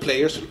global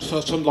players,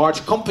 so some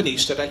large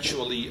companies that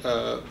actually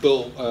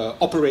will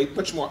operate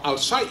much more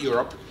outside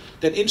Europe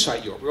than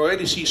inside Europe. We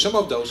already see some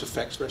of those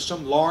effects, where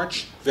some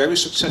large, very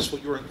successful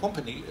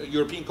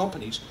European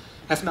companies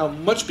have now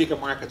much bigger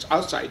markets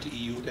outside the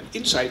EU than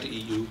inside the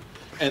EU,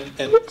 and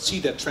see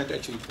that trend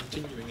actually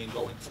continuing and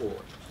going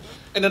forward.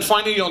 And then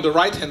finally, on the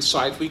right-hand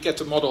side, we get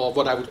the model of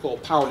what I would call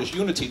powerless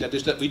unity. That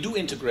is, that we do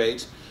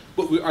integrate,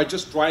 but we are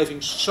just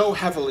driving so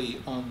heavily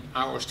on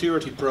our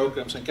austerity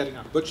programs and getting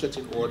our budgets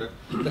in order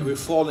that we're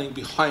falling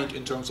behind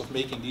in terms of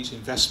making these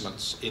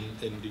investments in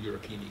the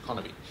European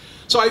economy.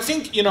 So I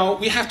think,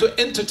 we have to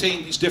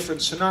entertain these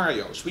different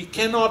scenarios. We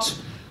cannot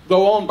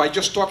go on by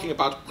just talking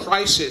about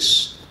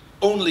crisis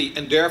only,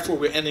 and therefore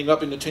we're ending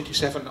up in the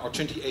 27 or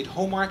 28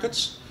 home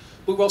markets.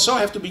 We also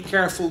have to be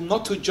careful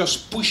not to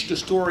just push the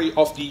story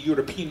of the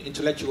European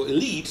intellectual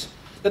elite.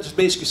 That is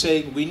basically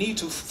saying we need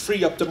to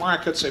free up the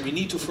markets and we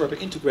need to further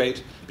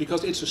integrate,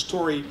 because it's a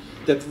story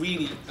that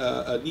really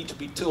needs to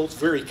be told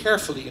very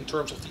carefully in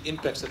terms of the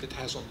impacts that it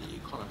has on the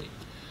economy.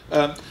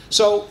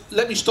 So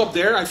let me stop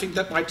there. I think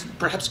that might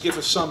perhaps give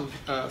us some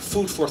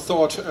food for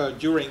thought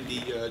during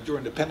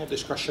the panel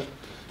discussion,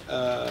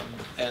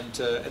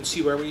 and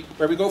see where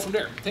we go from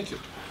there. Thank you.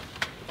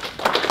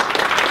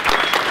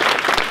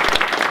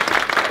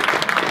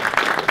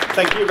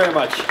 Thank you very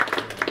much.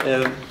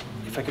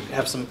 If I could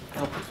have some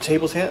help with the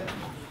tables here.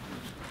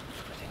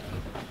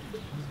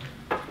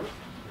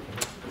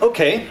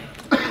 Okay.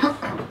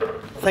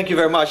 Thank you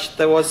very much.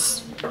 There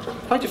was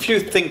quite a few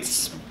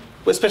things,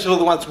 especially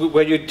the ones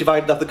where you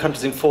divided up the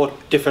countries in 4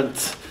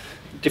 different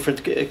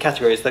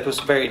categories. That was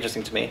very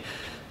interesting to me.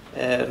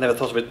 Never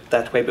thought of it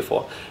that way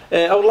before.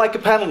 I would like a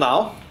panel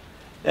now.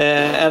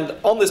 And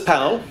on this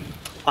panel,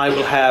 I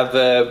will have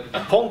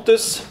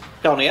Pontus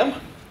Braunerhjelm,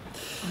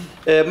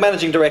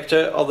 Managing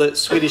Director of the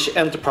Swedish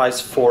Enterprise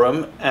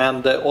Forum,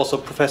 and also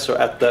Professor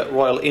at the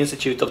Royal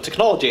Institute of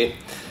Technology.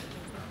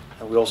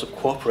 And we also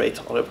cooperate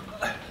on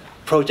a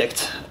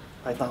project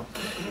right now.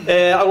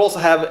 I will also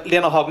have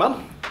Lena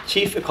Hagman,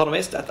 Chief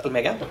Economist at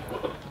Almega,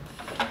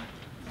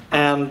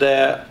 and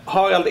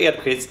Harald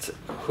Edquist,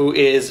 who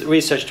is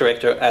Research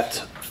Director at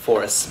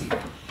Forest.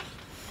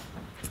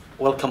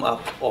 welcome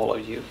up all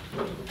of you.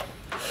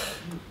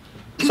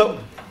 So,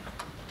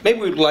 maybe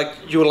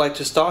you would like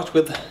to start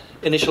with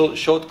initial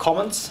short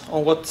comments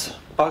on what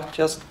Bart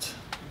just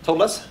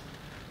told us.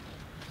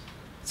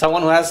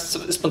 Someone who has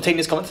a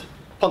spontaneous comment?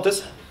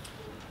 Pontus?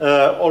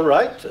 All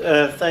right.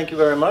 Thank you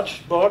very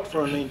much, Bart,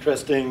 for an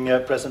interesting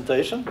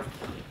presentation.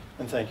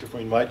 And thank you for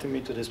inviting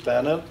me to this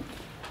panel.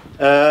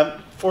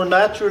 For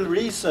natural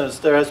reasons,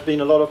 there has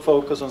been a lot of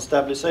focus on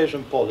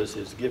stabilization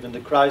policies, given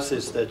the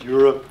crisis that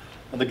Europe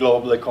and the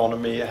global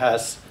economy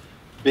has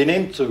been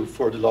into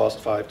for the last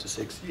 5 to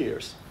 6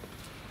 years.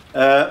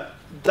 That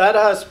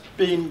has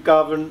been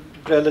governed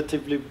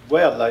relatively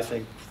well, I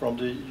think, from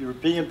the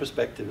European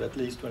perspective, at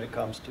least when it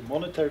comes to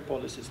monetary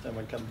policies. Then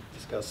we can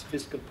discuss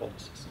fiscal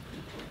policies.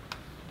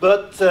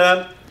 But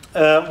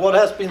what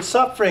has been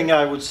suffering,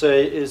 I would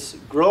say, is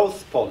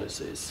growth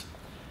policies.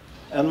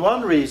 And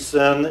one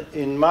reason,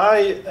 in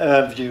my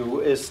view,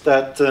 is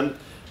that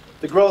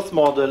the growth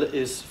model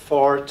is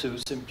far too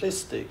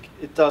simplistic.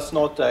 It does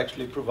not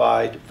actually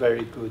provide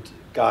very good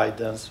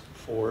guidance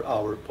for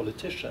our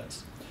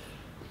politicians.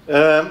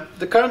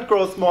 The current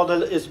growth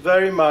model is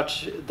very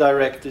much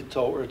directed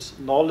towards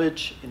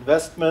knowledge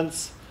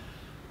investments,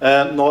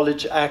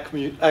 knowledge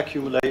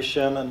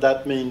accumulation, and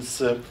that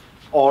means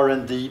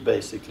R&D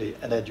basically,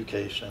 and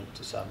education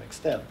to some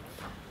extent.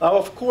 Now,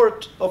 of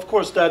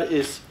course, that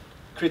is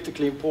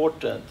critically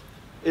important.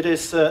 It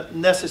is a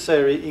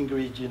necessary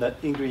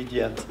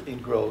ingredient in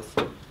growth,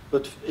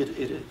 but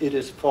it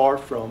is far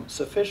from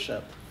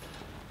sufficient.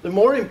 The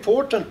more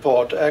important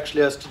part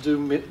actually has to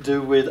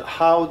do with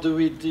how do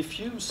we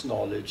diffuse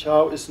knowledge?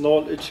 How is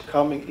knowledge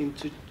coming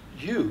into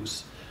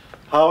use?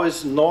 How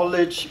is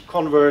knowledge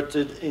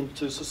converted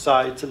into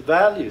societal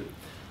value?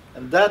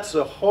 And that's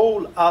a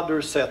whole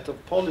other set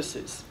of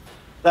policies.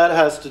 That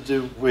has to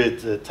do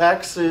with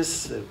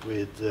taxes,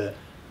 with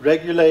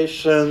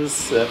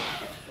regulations,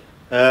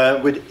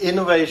 with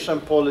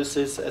innovation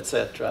policies,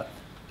 etc.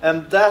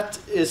 And that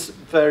is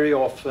very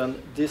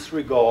often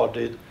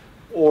disregarded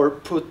or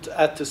put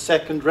at the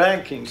second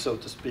ranking, so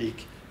to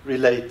speak,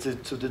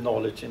 related to the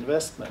knowledge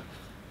investment.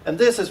 And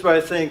this is where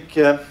I think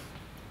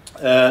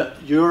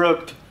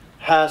Europe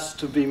has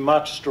to be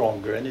much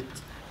stronger. And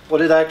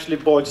what it actually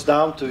boils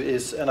down to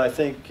is, and I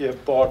think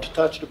Bart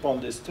touched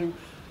upon this too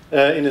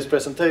in his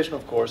presentation,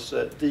 of course,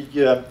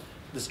 the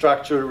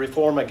structural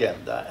reform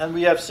agenda. And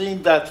we have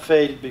seen that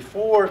fail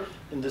before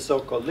in the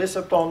so-called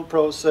Lisbon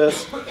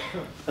process.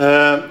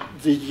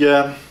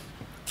 The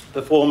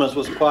performance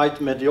was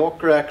quite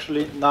mediocre,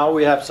 actually. Now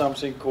we have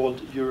something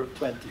called Europe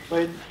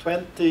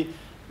 2020.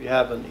 We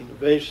have an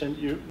innovation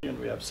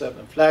union. We have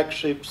 7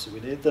 flagships.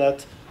 We need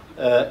that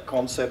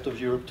concept of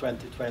Europe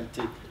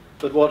 2020.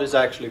 But what is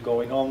actually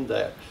going on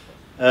there?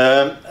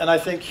 And I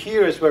think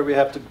here is where we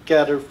have to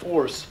gather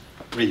force,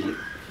 really.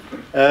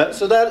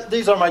 So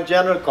these are my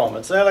general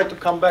comments. And I'd like to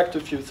come back to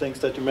a few things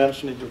that you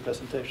mentioned in your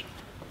presentation.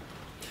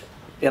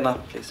 Lena,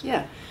 please.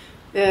 Yeah.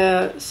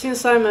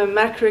 Since I'm a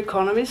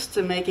macroeconomist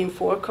making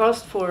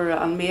forecast for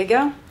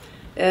Almega,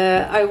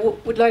 I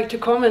would like to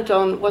comment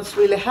on what's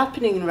really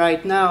happening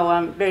right now.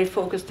 I'm very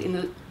focused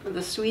in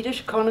the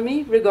Swedish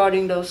economy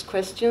regarding those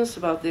questions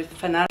about the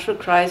financial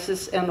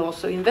crisis and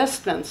also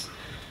investments.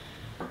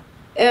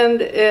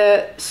 And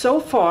so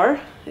far,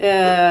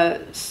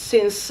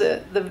 since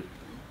the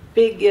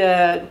big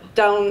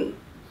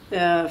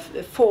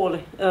fall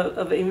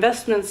of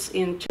investments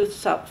in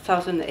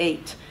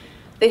 2008,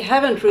 they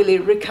haven't really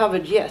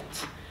recovered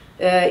yet.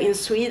 In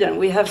Sweden,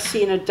 we have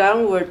seen a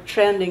downward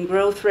trend in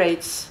growth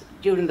rates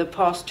during the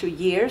past 2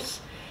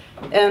 years.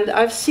 And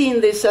I've seen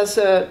this as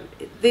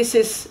this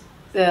is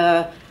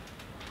not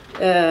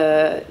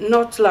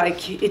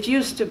like it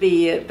used to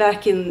be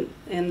back in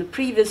the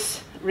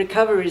previous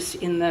recoveries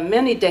in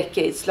many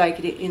decades, like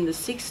in the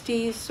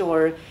 60s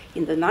or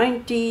in the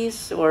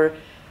 90s, or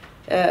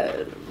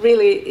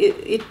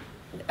really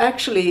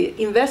actually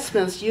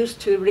investments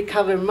used to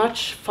recover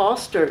much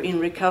faster in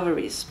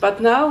recoveries. But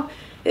now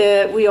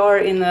we are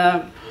in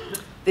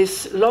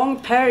this long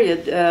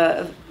period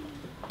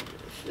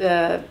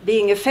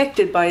being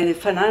affected by the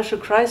financial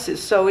crisis,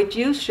 so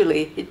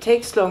it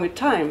takes longer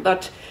time.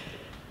 But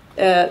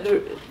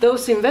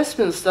those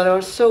investments that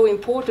are so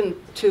important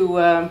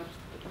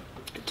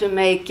to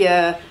make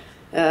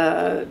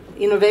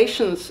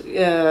innovations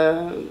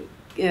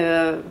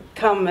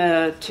come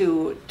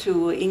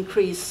to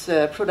increase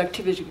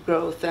productivity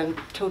growth and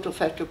total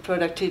factor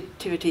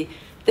productivity,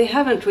 they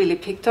haven't really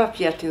picked up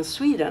yet in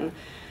Sweden.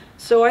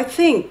 So I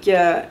think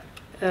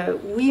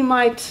we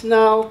might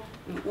now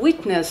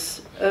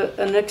witness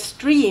an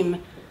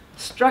extreme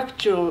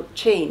structural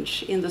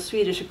change in the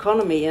Swedish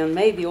economy and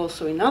maybe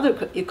also in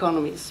other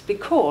economies,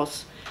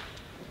 because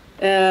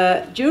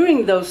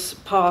during those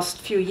past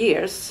few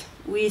years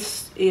we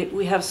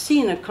have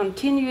seen a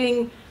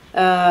continuing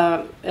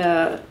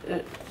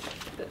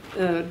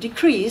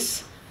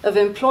decrease of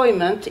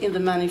employment in the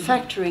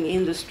manufacturing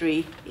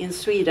industry in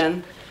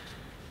Sweden.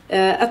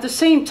 At the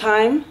same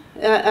time,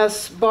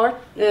 as Bart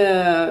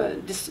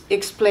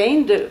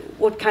explained,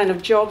 what kind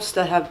of jobs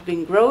that have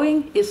been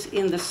growing is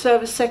in the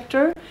service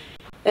sector,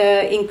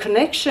 in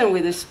connection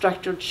with the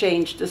structural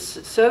change, the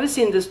service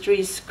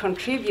industries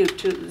contribute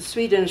to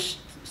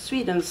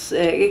Sweden's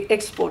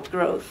export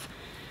growth.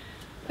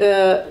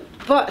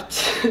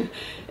 But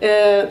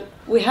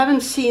we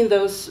haven't seen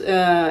those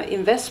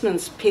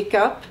investments pick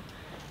up.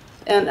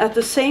 And at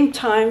the same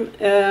time,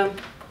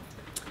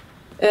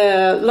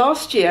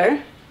 last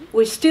year,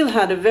 we still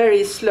had a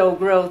very slow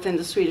growth in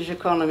the Swedish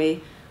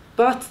economy,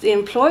 but the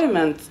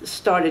employment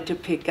started to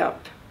pick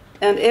up.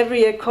 And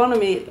every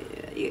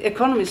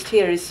economist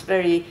here is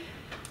very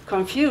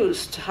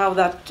confused how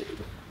that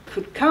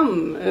could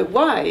come,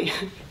 why,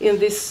 in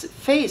this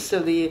phase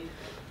of the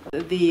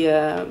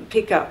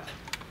pickup.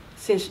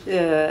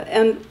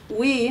 And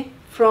we,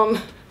 from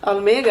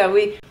Almega,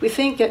 we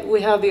think that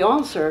we have the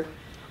answer,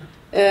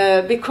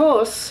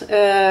 because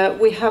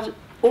we have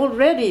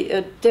already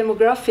a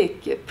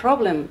demographic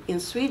problem in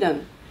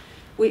Sweden.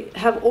 We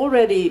have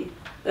already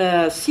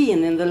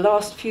seen in the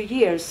last few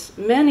years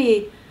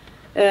many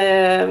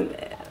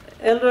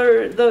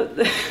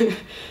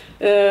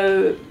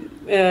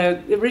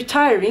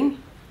retiring.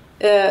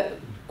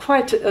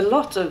 Quite a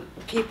lot of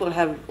people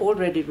have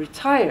already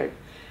retired,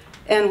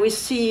 and we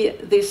see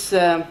this.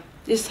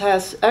 This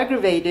has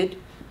aggravated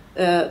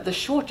the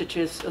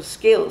shortages of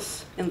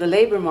skills in the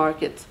labor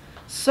market.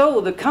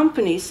 So the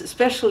companies,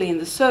 especially in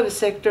the service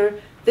sector,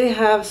 they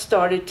have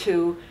started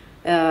to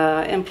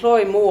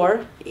employ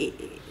more,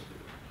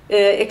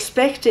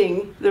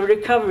 expecting the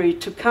recovery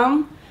to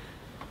come,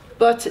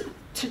 but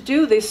to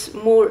do this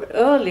more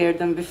earlier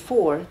than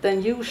before,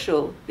 than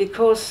usual,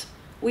 because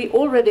we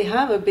already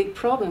have a big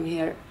problem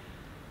here.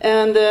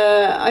 And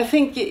I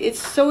think it's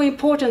so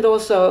important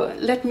also,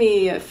 let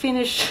me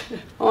finish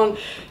on,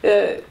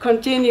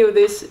 continue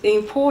this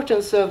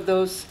importance of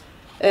those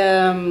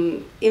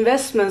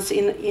investments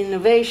in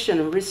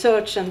innovation,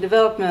 research and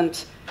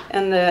development,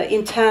 and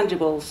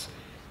intangibles.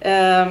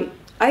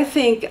 I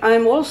think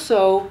I'm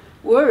also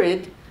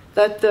worried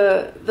that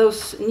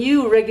those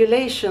new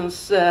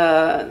regulations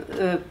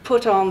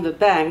put on the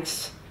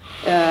banks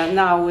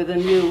now with the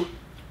new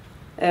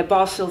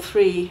Basel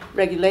III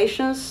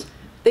regulations,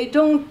 they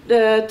don't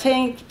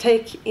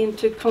take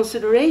into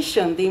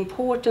consideration the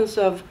importance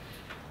of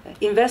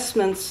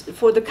investments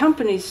for the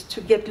companies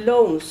to get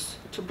loans,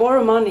 to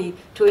borrow money,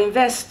 to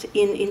invest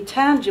in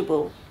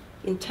intangibles.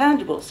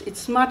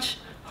 It's much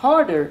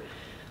harder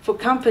for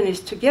companies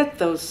to get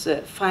those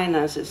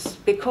finances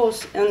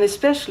because, and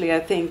especially I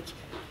think,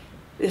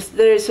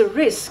 there is a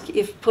risk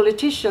if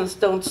politicians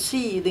don't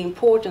see the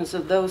importance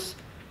of those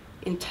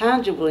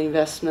intangible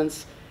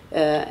investments,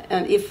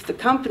 and if the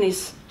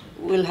companies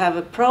will have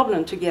a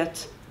problem to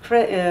get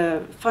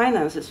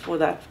finances for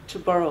that, to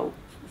borrow,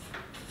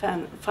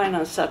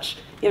 finance such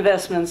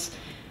investments,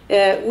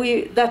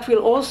 that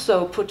will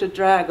also put a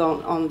drag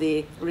on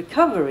the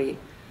recovery.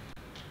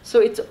 So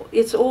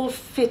it's all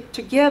fit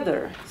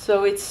together.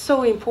 So it's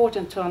so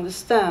important to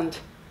understand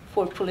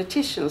for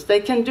politicians.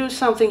 They can do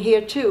something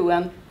here too,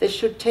 and they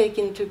should take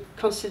into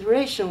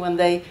consideration when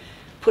they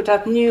put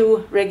up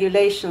new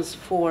regulations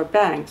for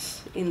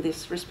banks in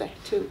this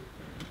respect too.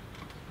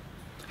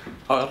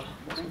 Harald?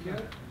 Thank you.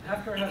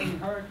 After having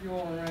heard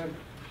your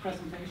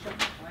presentation,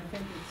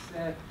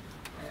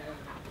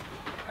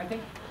 I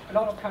think a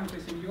lot of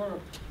countries in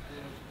Europe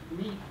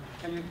need.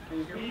 Can you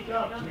hear me?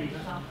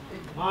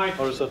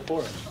 Or is that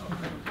for?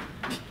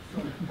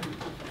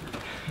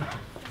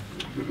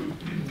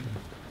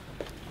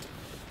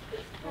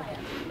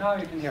 Now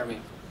you can hear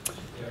me.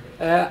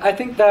 I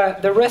think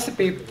that the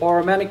recipe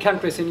for many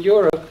countries in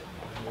Europe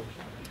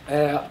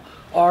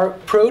are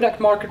product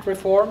market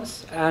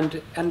reforms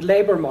and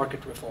labor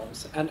market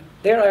reforms. And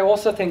there I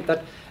also think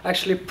that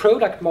actually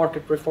product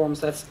market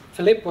reforms, as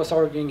Philippe was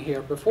arguing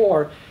here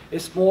before,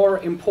 is more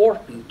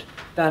important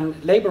than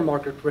labor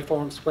market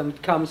reforms when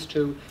it comes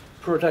to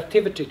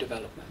productivity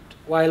development,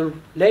 while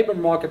labor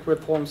market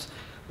reforms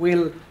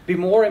will be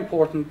more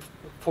important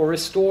for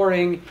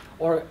restoring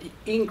or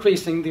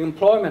increasing the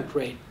employment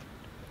rate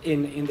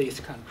in these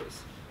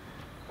countries.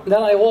 And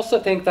then I also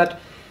think that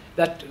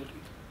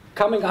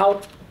coming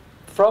out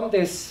from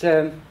this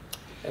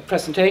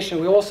presentation,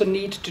 we also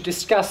need to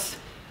discuss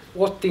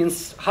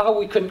how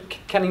we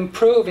can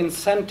improve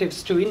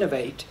incentives to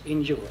innovate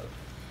in Europe.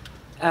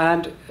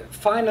 And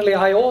finally,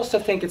 I also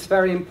think it's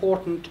very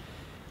important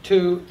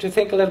to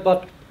think a little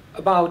bit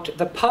about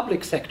the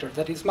public sector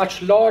that is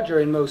much larger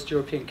in most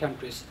European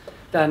countries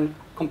than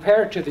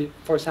compared to,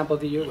 for example,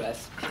 the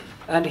US.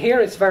 And here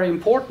it's very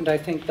important, I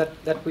think,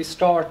 that we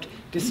start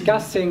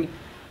discussing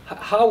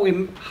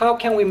how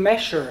can we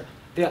measure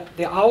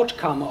the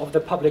outcome of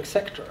the public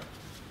sector,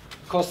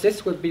 because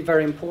this will be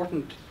very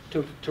important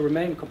to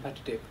remain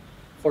competitive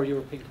for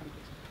European countries.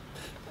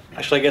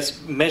 Actually, I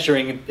guess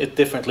measuring it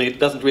differently, it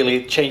doesn't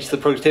really change the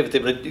productivity,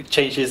 but it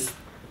changes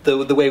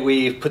the way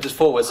we put it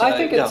forward. So I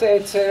think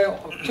it's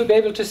to be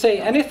able to say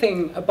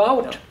anything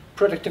about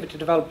productivity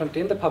development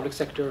in the public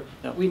sector,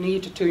 we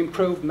need to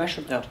improve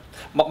measurement.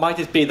 Might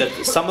it be that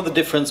some of the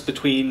difference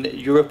between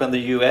Europe and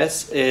the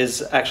US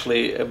is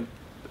actually a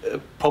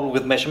problem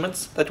with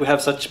measurements, that we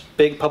have such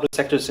big public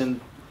sectors in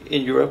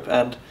Europe,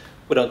 and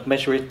we don't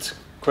measure it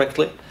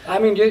correctly? I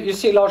mean, you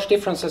see large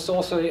differences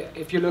also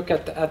if you look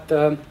at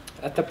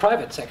the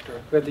private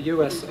sector, where the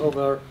US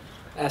over,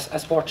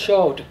 as Bart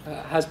showed,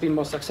 has been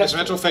most successful. As a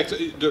matter of fact,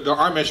 there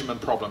are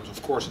measurement problems,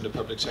 of course, in the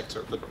public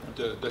sector, but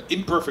the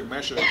imperfect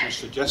measure is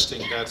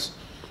suggesting that,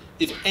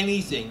 if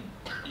anything,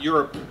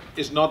 Europe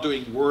is not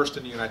doing worse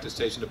than the United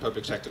States in the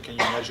public sector. Can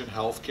you imagine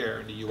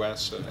healthcare in the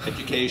US,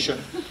 education?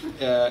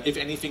 If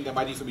anything, they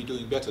might even be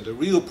doing better. The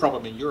real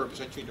problem in Europe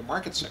is actually the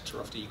market sector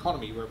of the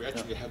economy, where we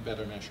actually have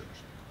better measures.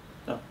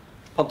 No.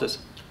 Pontus.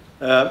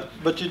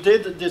 But you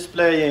did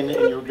display in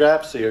your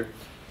graphs here,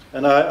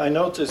 and I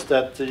noticed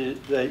that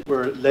they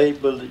were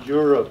labeled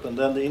Europe, and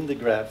then in the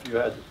graph you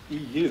had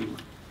EU.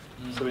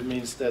 So it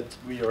means that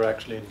we are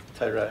actually in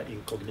terra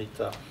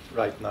incognita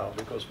right now,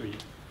 because we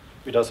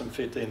doesn't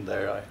fit in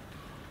there.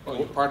 Well,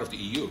 you're part of the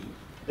EU.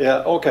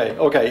 Yeah, okay,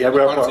 yeah,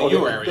 we're part of the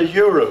euro area. The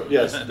euro,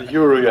 yes, the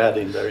euro you had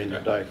in there in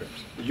your diagrams,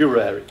 the euro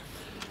area.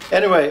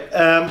 Anyway,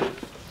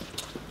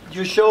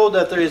 you show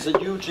that there is a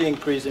huge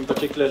increase in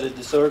particularly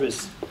the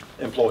service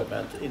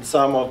employment in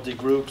some of the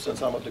groups and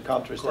some of the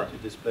countries that you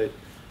displayed.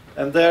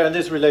 And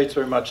this relates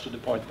very much to the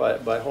point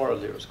by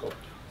Harald here,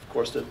 of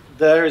course, that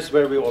there is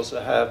where we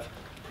also have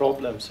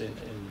problems in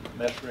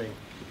measuring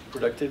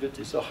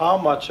productivity. So how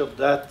much of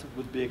that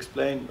would be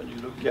explained when you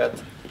look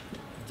at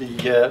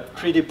the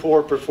pretty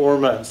poor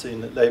performance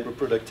in labor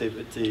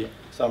productivity,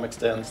 some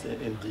extent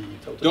in the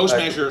total Those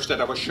package? measures that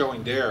I was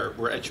showing there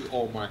were actually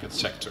all market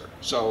sector.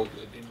 So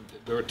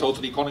there were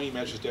total economy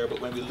measures there,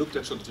 but when we looked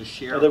at sort of the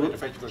share of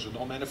manufacturing versus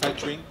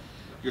non-manufacturing,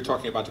 you're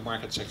talking about the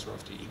market sector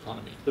of the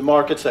economy. The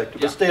market sector,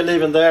 Yeah. but still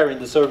even there in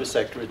the service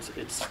sector,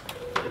 it's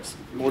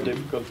more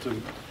difficult to.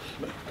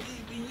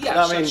 Yes,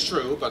 I mean, that's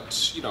true,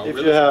 but you know, if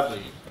you have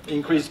relatively.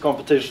 increased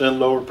competition,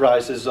 lower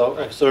prices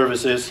of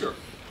services, Sure.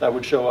 that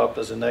would show up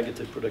as a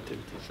negative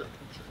productivity. Sure.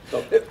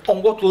 So,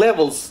 On what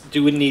levels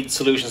do we need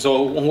solutions, or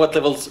on what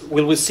levels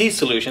will we see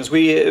solutions?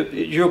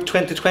 Europe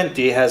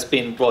 2020 has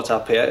been brought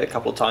up here a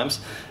couple of times.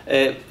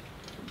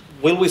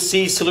 Will we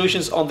see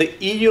solutions on the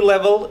EU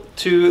level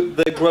to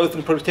the growth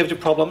and productivity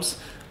problems,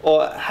 or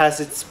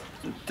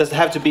does it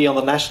have to be on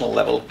the national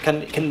level?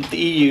 Can the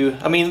EU?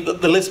 I mean,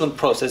 the Lisbon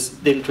process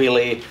didn't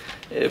really.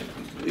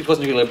 It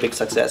wasn't really a big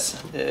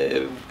success.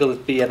 Will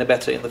it be any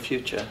better in the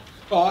future?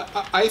 Well,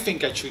 I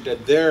think actually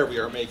that there we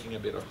are making a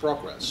bit of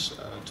progress.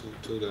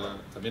 To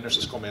the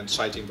minister's comment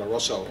citing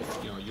Barroso,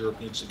 Europe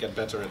needs to get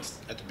better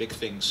at the big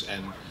things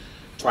and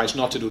tries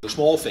not to do the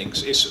small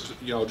things, is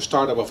the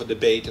startup of a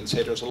debate and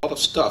say there's a lot of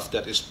stuff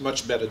that is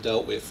much better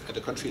dealt with at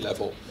the country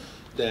level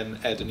than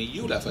at an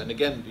EU level. And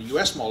again, the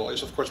US model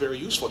is of course very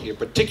useful here,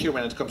 particularly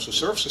when it comes to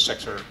services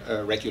sector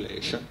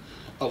regulation.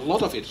 A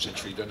lot of it is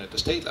actually done at the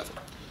state level.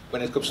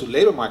 When it comes to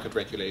labor market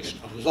regulation,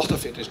 a lot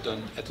of it is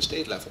done at the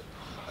state level.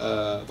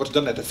 What's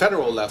done at the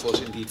federal level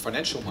is indeed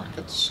financial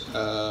markets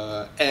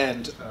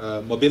and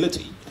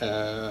mobility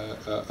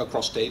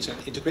across states and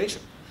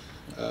integration.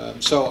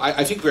 So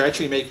I think we're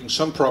actually making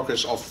some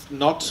progress of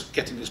not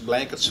getting this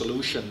blanket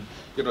solution,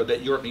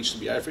 that Europe needs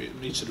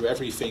to do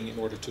everything in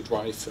order to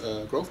drive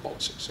growth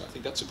policies. So I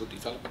think that's a good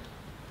development.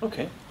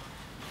 Okay.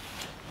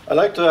 I'd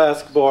like to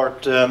ask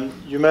Bart,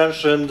 you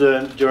mentioned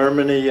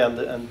Germany and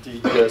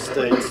the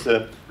states,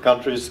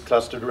 countries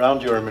clustered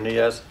around Germany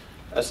as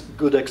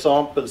good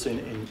examples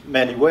in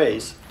many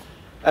ways.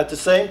 At the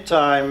same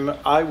time,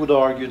 I would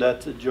argue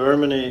that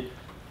Germany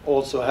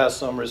also has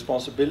some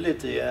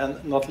responsibility,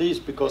 and not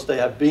least because they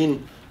have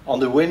been on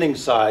the winning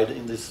side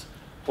in this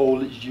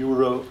whole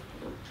Euro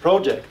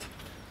project.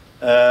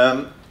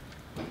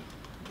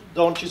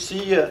 Don't you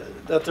see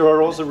that there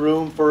are also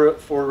room for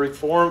a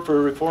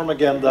reform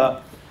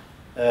agenda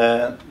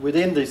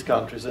within these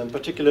countries, and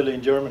particularly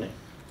in Germany?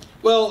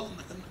 Well,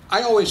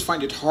 I always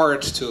find it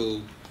hard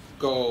to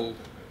go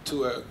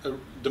to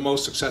the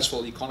most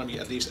successful economy,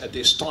 at least at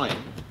this time,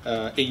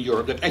 in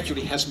Europe, that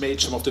actually has made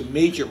some of the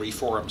major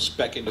reforms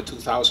back in the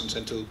 2000s.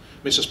 And to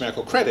Mrs.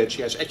 Merkel credit,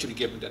 she has actually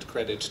given that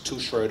credit to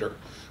Schröder,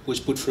 who has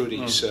put through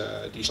these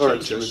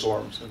changes,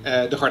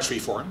 the Hartz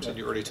reforms in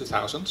the early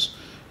 2000s.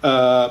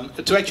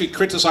 To actually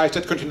criticize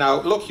that country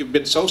now, look, you've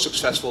been so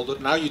successful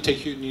that now you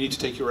need to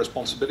take your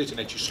responsibility and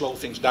that you slow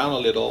things down a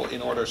little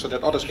in order so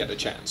that others get a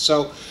chance.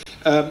 So,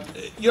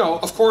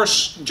 of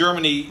course,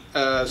 Germany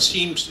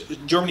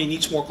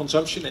needs more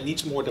consumption and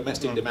needs more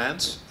domestic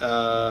demand.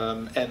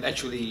 And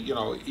actually,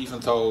 even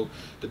though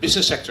the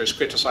business sector is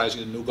criticizing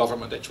the new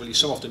government, actually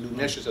some of the new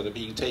measures that are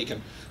being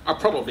taken are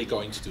probably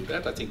going to do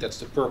that. I think that's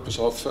the purpose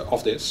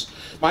of this.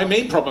 My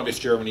main problem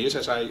with Germany is,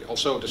 as I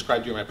also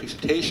described during my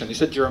presentation, is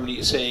that Germany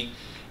is saying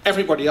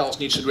everybody else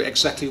needs to do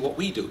exactly what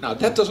we do. Now,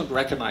 that doesn't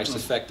recognize the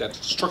fact that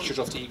structures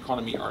of the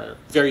economy are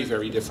very,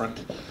 very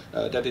different,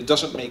 that it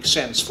doesn't make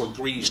sense for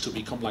Greece to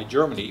become like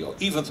Germany, or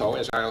even though,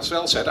 as I as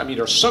well said, I mean,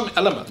 there are some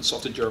elements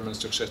of the German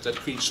success that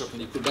Greece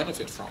certainly could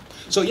benefit from.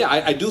 So yeah,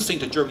 I do think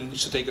that Germany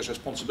needs to take its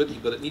responsibility,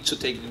 but it needs to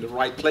take it in the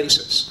right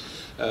places,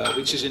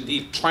 which is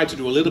indeed try to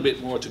do a little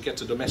bit more to get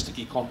the domestic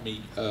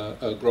economy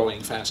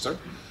growing faster.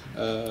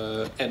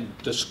 And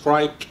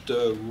describe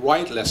the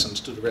right lessons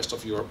to the rest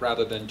of Europe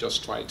rather than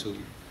just try to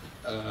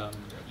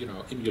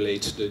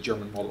emulate the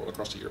German model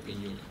across the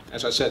European Union.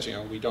 As I said,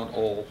 we don't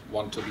all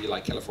want to be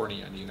like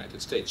California and the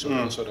United States, so we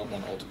also don't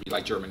want all to be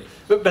like Germany.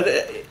 But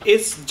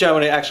is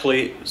Germany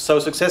actually so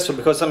successful?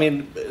 Because I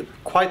mean,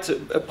 quite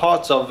a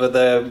part of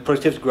the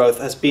productivity growth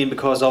has been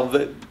because of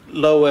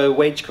lower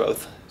wage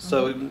growth.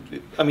 So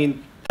I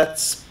mean,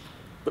 that's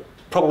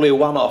probably a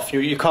one-off.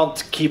 You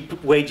can't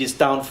keep wages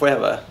down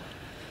forever.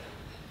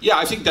 Yeah,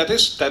 I think that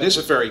is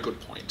a very good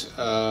point.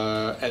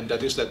 And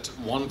that is that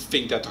one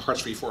thing that the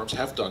Hartz reforms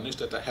have done is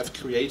that they have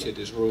created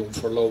this room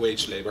for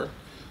low-wage labor,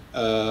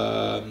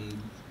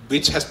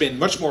 which has been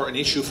much more an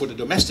issue for the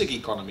domestic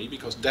economy,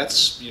 because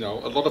that's,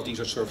 a lot of these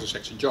are service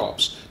section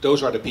jobs.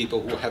 Those are the people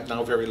who have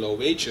now very low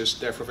wages,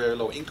 therefore very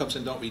low incomes,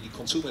 and don't really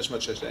consume as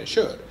much as they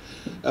should.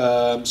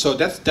 So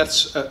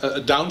that's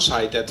a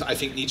downside that I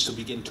think needs to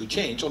begin to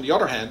change. On the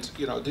other hand,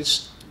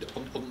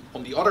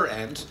 on the other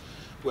end,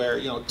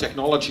 where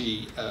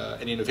technology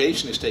and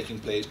innovation is taking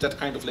place, that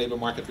kind of labor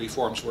market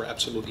reforms were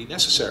absolutely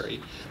necessary.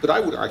 But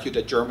I would argue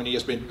that Germany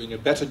has been doing a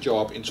better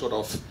job in sort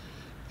of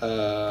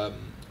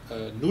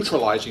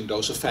neutralizing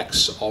those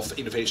effects of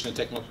innovation and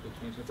technology,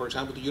 for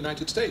example, the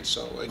United States.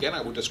 So again,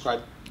 I would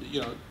describe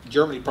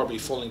Germany probably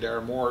following there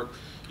a more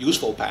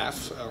useful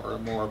path or a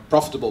more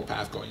profitable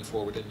path going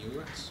forward in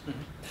the US.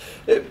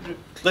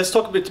 Let's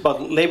talk a bit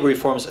about labor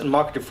reforms and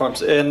market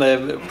reforms and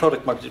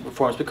product market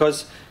reforms,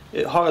 because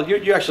Harald,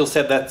 you actually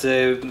said that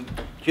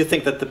you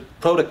think that the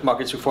product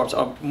market reforms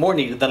are more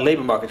needed than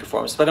labor market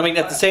reforms. But I mean,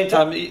 at the same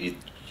time,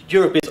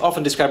 Europe is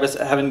often described as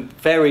having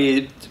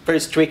very, very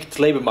strict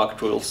labor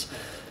market rules.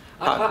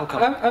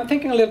 I'm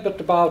thinking a little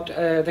bit about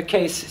the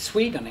case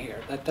Sweden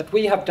here, that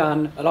we have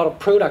done a lot of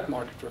product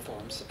market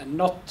reforms and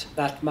not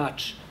that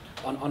much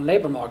on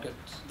labor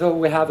markets, though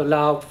we have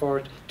allowed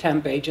for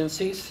temp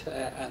agencies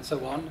and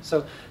so on.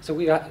 So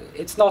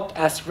it's not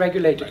as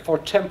regulated for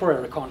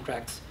temporary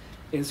contracts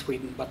in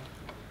Sweden, but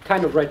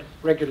kind of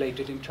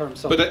regulated in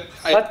terms of.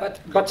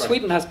 But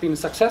Sweden has been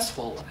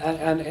successful,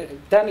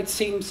 and then it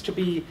seems to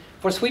be,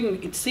 for Sweden,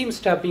 it seems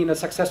to have been a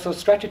successful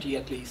strategy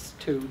at least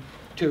to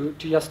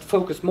just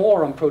focus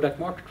more on product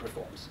market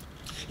reforms.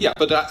 Yeah,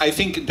 but I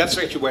think that's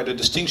actually where the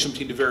distinction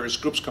between the various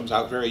groups comes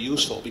out very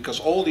useful, because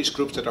all these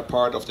groups that are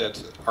part of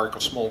that arc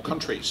of small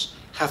countries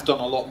have done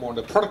a lot more in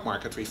the product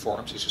market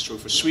reforms. This is true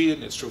for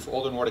Sweden, it's true for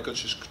all the Nordic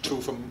countries, it's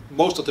true for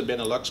most of the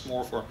Benelux,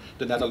 more for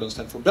the Netherlands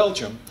than for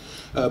Belgium.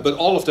 But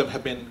all of them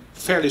have been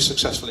fairly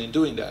successful in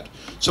doing that.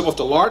 Some of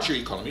the larger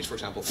economies, for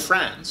example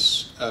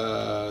France,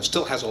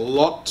 still has a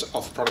lot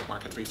of product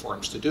market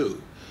reforms to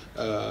do.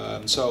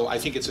 So I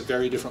think it's a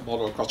very different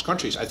model across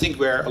countries. I think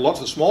where a lot of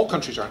the small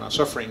countries are now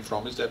suffering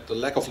from is that the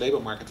lack of labor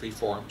market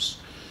reforms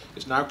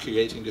is now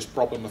creating this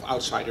problem of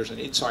outsiders and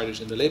insiders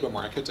in the labor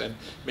market and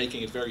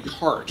making it very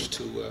hard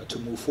to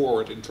move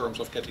forward in terms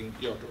of getting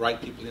the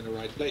right people in the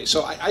right place.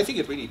 So I think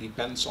it really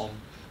depends on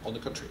the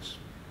countries.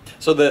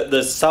 So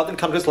the southern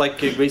countries like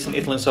Greece and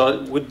Italy,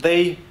 so would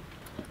they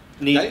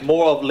need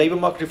more of labor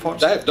market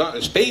reforms? They have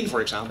done. Spain, for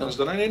example, has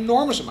done an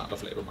enormous amount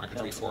of labor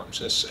market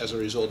reforms as a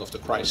result of the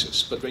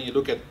crisis. But when you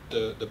look at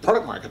the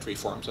product market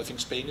reforms, I think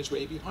Spain is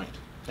way behind.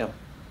 Yeah.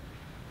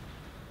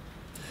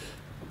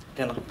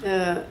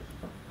 Lena?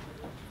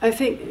 I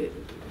think,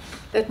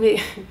 let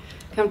me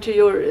come to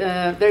your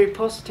very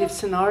positive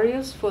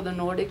scenarios for the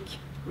Nordic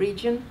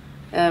region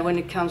when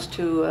it comes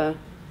to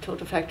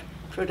total factor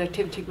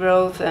productivity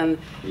growth and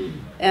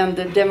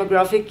the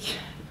demographic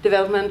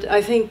development.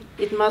 I think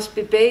it must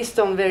be based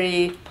on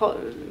very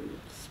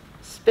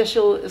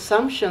special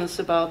assumptions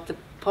about the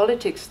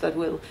politics that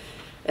will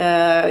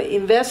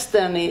invest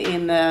then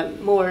in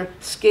more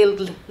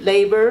skilled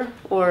labor,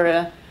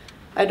 or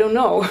I don't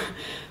know,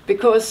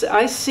 because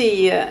I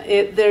see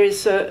there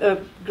is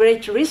a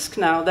great risk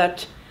now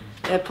that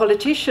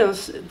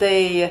politicians,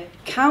 they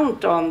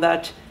count on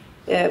that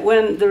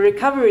when the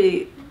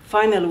recovery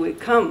finally will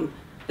come,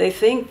 they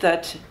think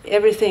that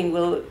everything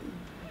will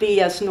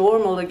be as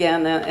normal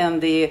again,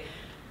 and the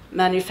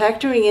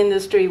manufacturing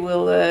industry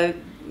will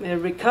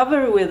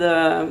recover with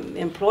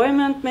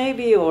employment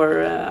maybe,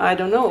 or I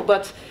don't know,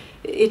 but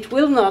it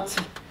will not,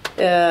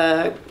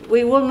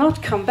 we will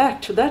not come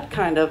back to that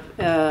kind of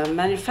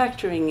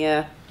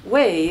manufacturing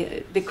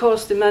way,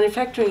 because the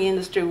manufacturing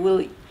industry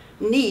will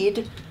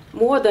need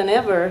more than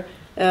ever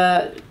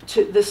the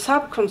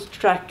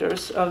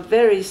subcontractors of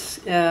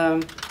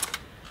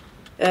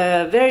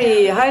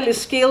very highly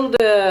skilled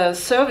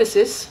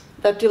services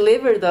that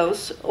deliver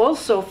those,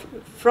 also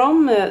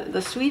from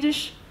the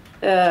Swedish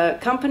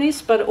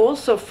companies, but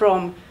also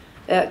from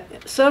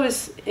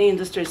service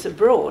industries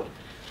abroad.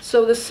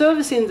 So the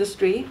service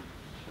industry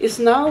is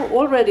now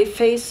already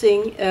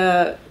facing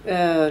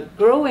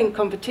growing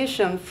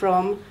competition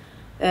from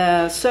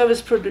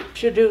service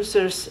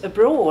producers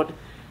abroad.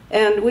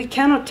 And we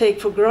cannot take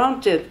for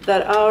granted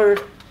that our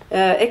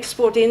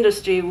export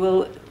industry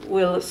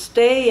will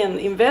stay and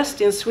invest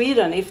in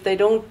Sweden if they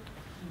don't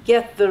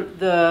get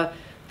the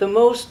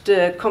most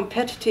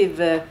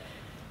competitive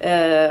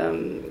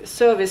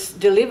service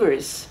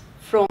deliveries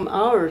from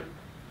our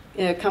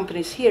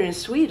companies here in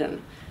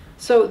Sweden.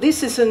 So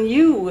this is a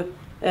new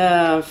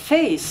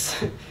phase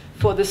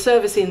for the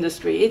service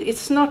industry.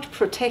 It's not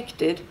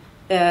protected.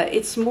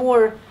 It's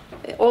more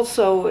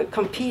also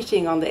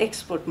competing on the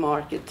export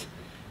market.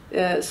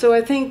 So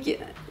I think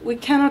we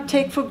cannot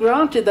take for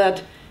granted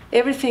that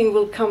everything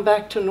will come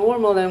back to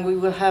normal and we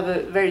will have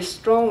a very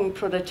strong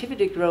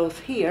productivity growth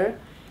here.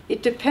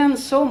 It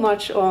depends so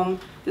much on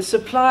the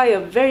supply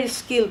of very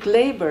skilled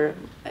labor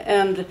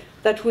and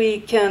that we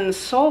can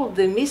solve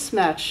the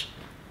mismatch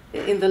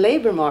in the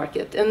labor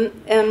market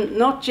and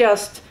not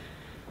just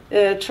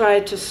try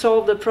to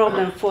solve the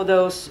problem for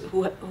those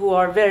who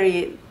are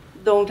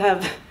don't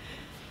have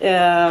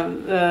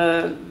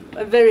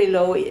a very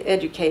low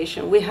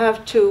education. We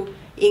have to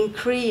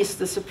increase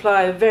the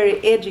supply of very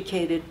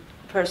educated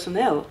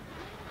personnel.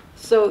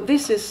 So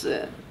this is...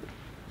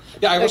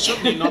 yeah, I was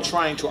certainly not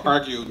trying to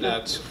argue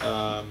that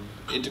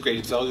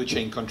integrated value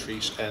chain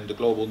countries and the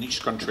global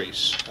niche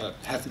countries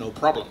have no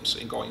problems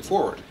in going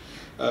forward.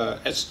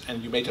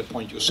 And you made that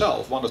point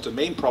yourself, one of the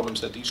main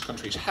problems that these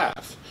countries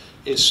have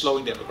is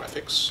slowing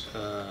demographics,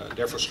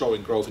 therefore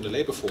slowing growth in the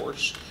labor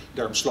force,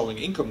 therefore slowing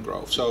income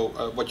growth.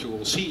 So what you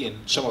will see in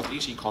some of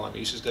these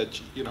economies is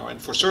that,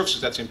 and for services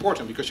that's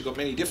important because you've got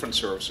many different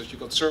services. You've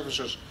got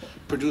services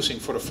producing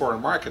for the foreign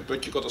market,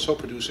 but you've got also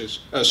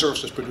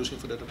services producing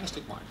for the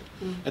domestic market.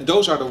 And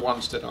those are the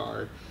ones that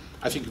are,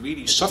 I think,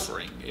 really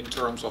suffering in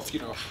terms of,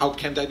 how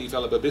can they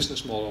develop a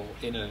business model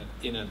in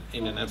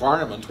an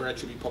environment where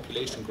actually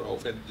population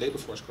growth and labor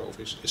force growth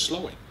is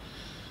slowing.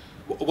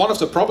 One of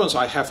the problems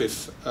I have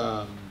with,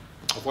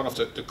 one of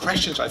the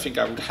questions I think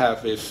I would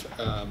have with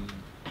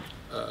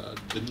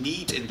the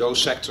need in those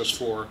sectors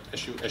for,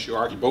 as you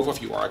argue, both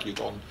of you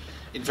argued on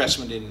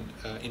investment in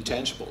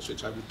intangibles,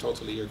 which I would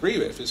totally agree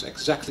with, is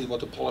exactly what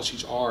the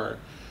policies are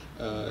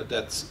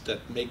that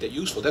make that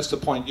useful. That's the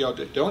point.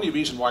 The only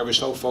reason why we're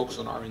so focused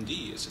on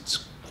R&D is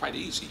it's quite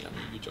easy. I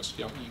mean, you just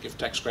you give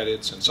tax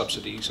credits and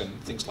subsidies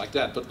and things like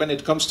that. But when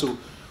it comes to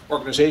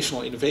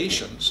organizational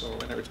innovation, so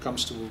when it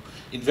comes to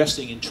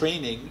investing in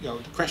training, the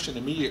question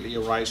immediately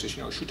arises: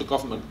 should the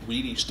government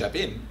really step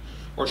in,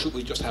 or should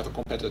we just have a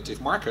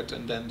competitive market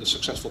and then the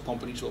successful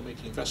companies will make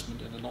the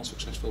investment and the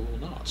non-successful will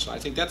not? So I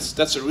think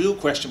that's a real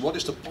question. What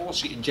is the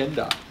policy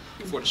agenda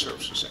for the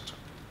services sector?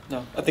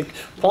 No, I think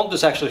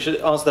Pontus actually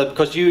should answer that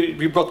because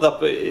you brought it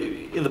up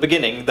in the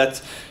beginning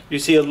that you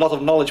see a lot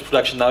of knowledge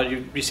production now.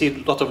 You see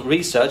a lot of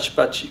research,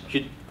 but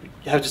you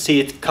have to see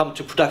it come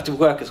to productive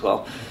work as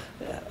well.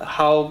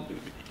 How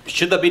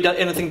should there be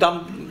anything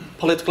done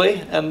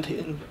politically,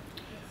 and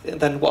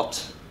then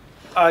what?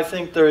 I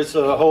think there is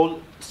a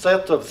whole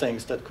set of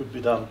things that could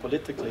be done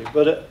politically,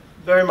 but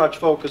very much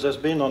focus has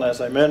been on,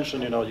 as I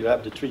mentioned, you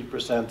have the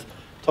 3%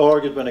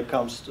 target when it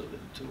comes to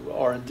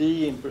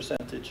R&D in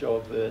percentage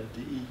of the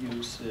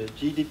EU's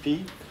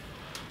GDP.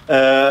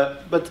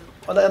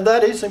 And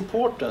that is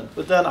important,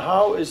 but then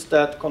how is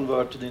that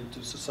converted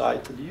into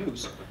societal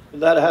use? Well,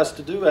 that has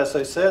to do, as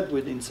I said,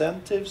 with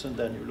incentives, and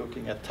then you're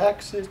looking at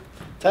taxes,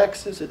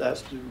 it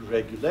has to do with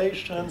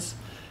regulations.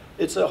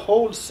 It's a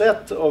whole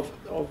set of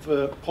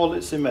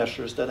policy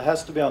measures that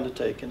has to be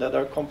undertaken that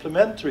are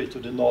complementary to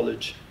the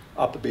knowledge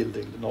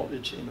upbuilding, the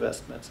knowledge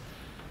investments.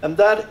 And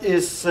that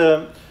is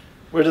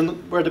where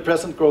the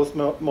present growth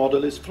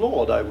model is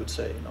flawed, I would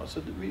say.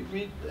 So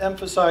we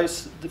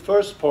emphasize the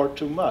first part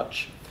too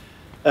much.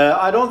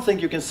 I don't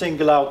think you can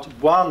single out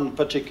one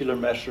particular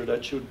measure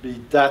that should be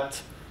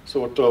that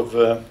sort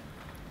of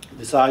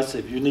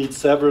decisive. You need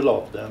several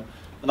of them.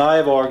 And I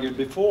have argued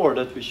before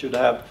that we should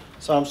have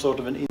some sort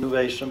of an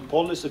innovation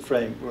policy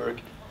framework,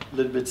 a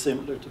little bit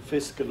similar to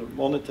fiscal or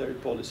monetary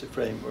policy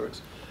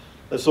frameworks,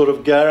 that sort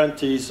of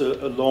guarantees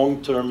a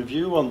long-term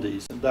view on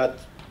these, and that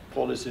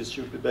policies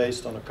should be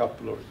based on a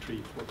couple or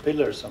 3, 4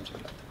 pillars, something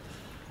like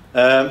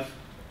that.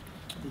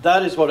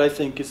 That is what I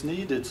think is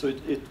needed, so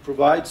it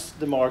provides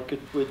the market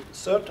with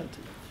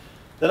certainty.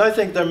 Then I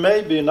think there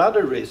may be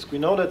another risk. We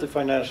know that the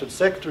financial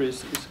sector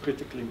is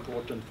critically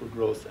important for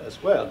growth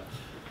as well.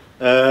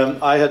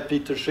 I had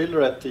Peter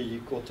Schiller at the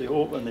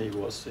KTH when he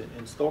was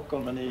in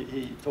Stockholm, and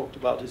he talked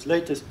about his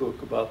latest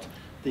book about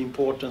the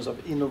importance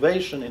of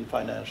innovation in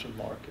financial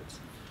markets.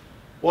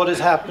 What is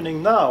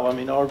happening now? I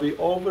mean, are we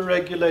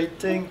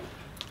over-regulating?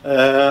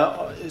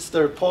 Is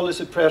there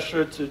policy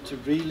pressure to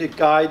really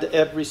guide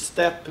every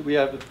step? We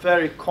have a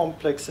very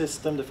complex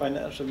system, the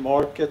financial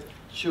market.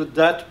 Should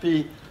that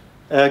be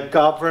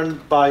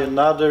governed by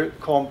another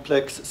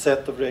complex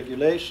set of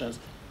regulations?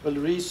 Well,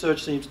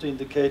 research seems to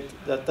indicate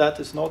that that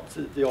is not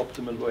the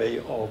optimal way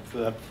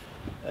of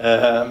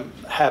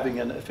having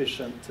an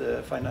efficient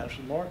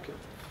financial market.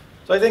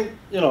 So I think,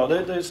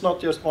 there's not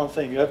just one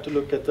thing. You have to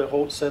look at the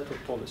whole set of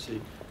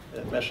policy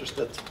measures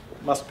that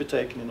must be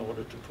taken in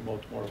order to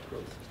promote more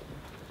growth.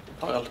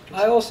 Harald,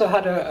 I also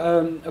had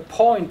a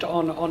point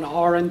on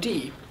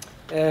R&D.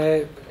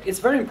 It's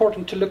very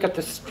important to look at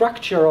the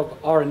structure of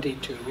R&D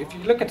too. If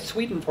you look at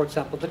Sweden, for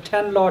example, the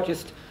 10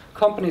 largest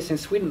companies in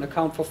Sweden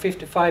account for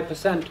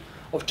 55%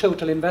 of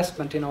total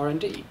investment in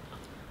R&D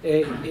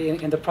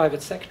in the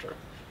private sector.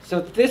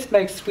 So this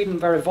makes Sweden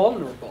very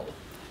vulnerable.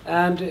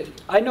 And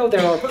I know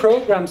there are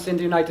programs in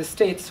the United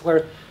States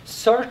where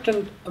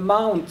certain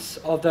amounts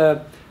of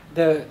the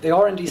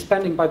R&D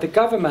spending by the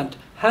government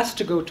has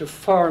to go to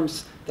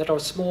firms that are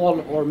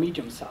small or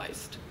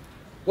medium-sized.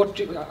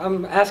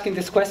 I'm asking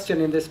this question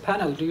in this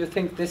panel. Do you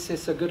think this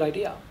is a good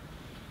idea?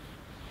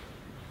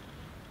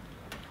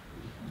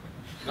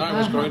 No, I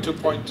was going to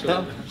point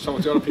to some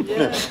of the other people.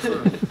 Yeah.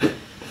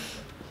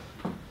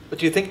 What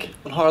do you think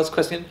on Harald's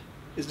question?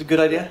 Is it a good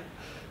idea?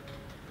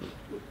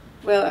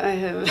 Well, I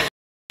have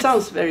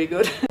sounds very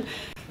good,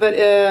 but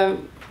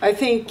I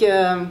think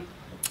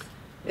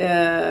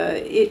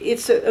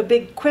it's a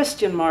big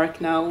question mark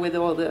now with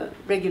all the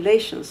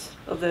regulations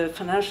of the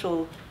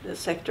financial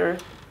sector,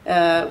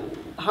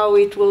 how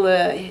it will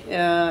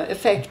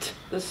affect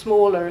the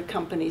smaller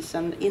companies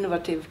and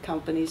innovative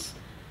companies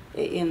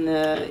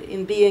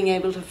in being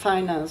able to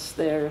finance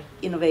their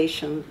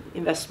innovation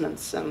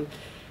investments. And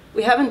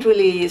we haven't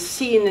really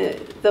seen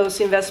those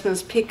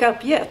investments pick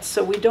up yet,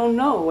 so we don't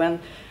know.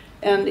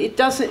 And it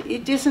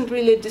isn't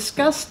really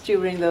discussed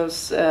during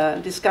those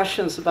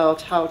discussions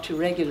about how to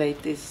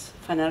regulate this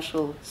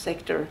financial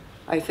sector.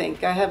 I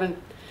think I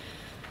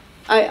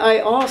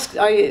asked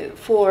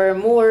for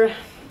more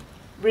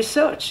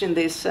research in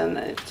this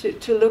and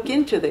to look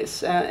into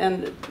this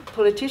and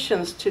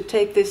politicians to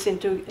take this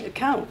into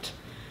account,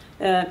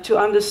 to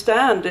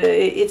understand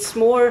it's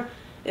more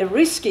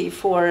risky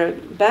for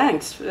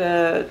banks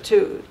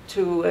to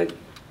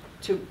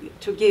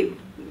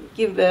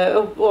give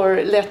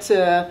or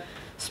let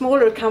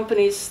smaller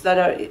companies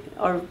that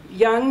are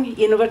young,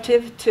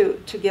 innovative,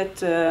 to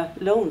get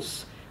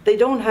loans. They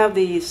don't have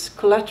these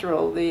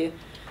collateral,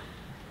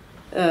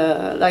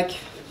 like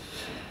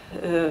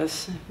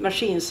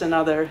machines and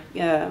other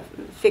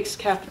fixed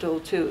capital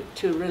to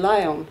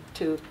rely on.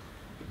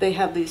 They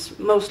have this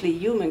mostly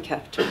human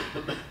capital,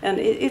 and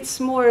it's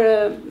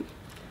more.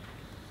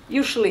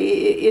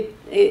 Usually,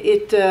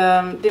 it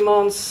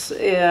demands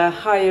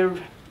higher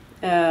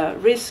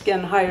risk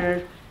and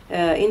higher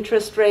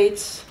interest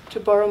rates to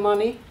borrow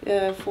money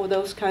for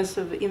those kinds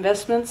of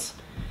investments.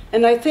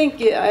 And I think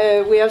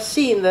we have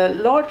seen the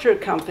larger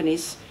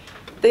companies,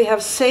 they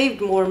have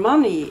saved more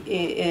money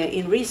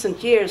in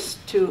recent years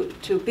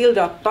to build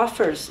up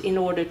buffers in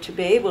order to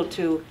be able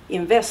to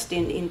invest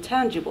in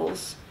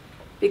intangibles,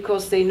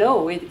 because they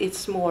know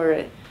it's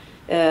more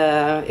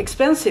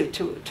expensive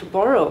to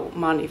borrow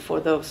money for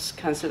those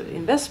kinds of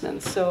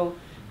investments. So,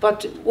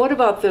 but what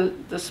about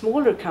the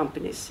smaller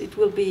companies? It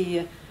will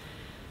be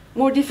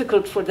more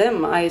difficult for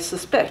them, I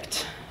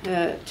suspect,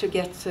 to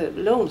get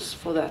loans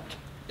for that.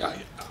 Yeah,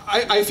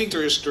 I think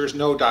there's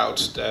no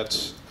doubt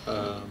that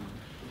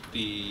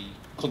the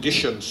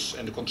conditions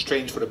and the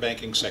constraints for the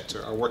banking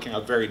sector are working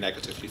out very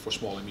negatively for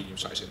small and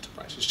medium-sized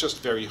enterprises. It's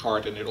just very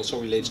hard, and it also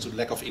relates to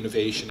lack of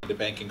innovation in the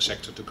banking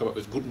sector to come up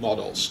with good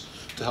models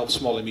to help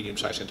small and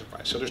medium-sized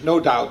enterprises. So there's no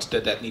doubt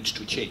that that needs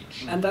to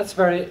change. And that's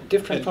very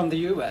different from the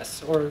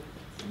US, or?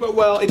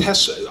 Well, it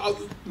has,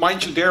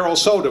 mind you, there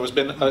also there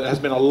has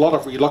been a lot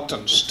of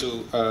reluctance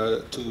to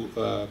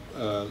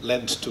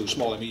lend to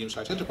small and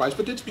medium-sized enterprises,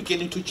 but it's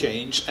beginning to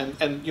change,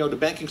 and you know, the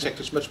banking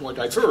sector is much more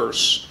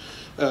diverse.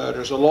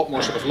 There's a lot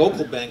more sort of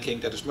local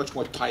banking that is much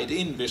more tied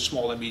in with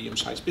small and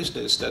medium-sized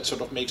business that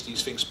sort of makes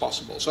these things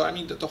possible. So I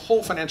mean, the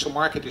whole financial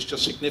market is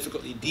just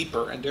significantly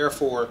deeper, and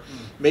therefore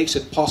makes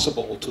it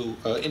possible to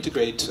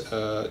integrate,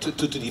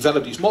 to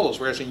develop these models.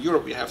 Whereas in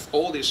Europe we have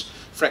all this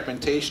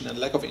fragmentation and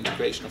lack of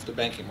integration of the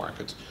banking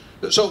market.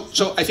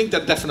 So I think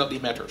that definitely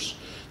matters.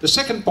 The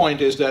second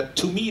point is that,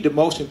 to me, the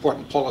most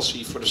important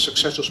policy for the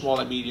success of small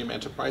and medium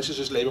enterprises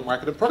is labor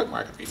market and product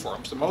market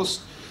reforms. The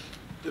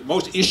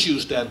most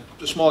issues that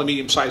the small and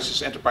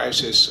medium-sized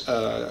enterprises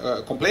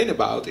complain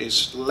about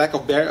is lack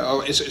of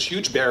is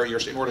huge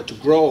barriers in order to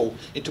grow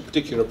into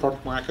particular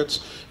product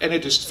markets, and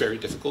it is very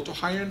difficult to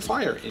hire and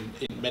fire in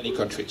many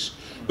countries.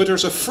 But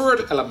there's a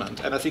third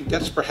element, and I think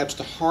that's perhaps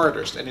the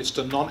hardest, and it's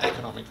the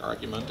non-economic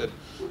argument. And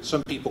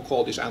some people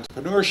call this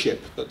entrepreneurship,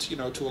 but you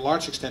know, to a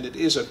large extent, it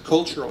is a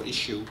cultural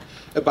issue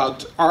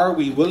about, are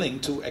we willing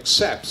to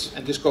accept?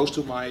 And this goes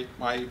to my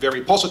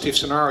very positive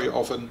scenario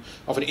of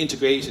an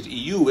integrated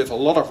EU with a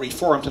lot of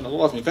reforms and a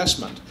lot of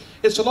investment.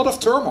 It's a lot of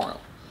turmoil,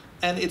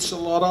 and it's a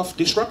lot of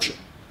disruption.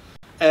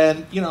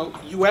 And you know,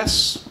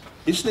 US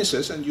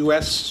businesses and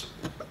US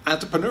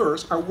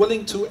entrepreneurs are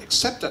willing to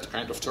accept that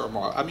kind of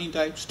turmoil. I mean,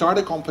 they start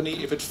a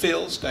company, if it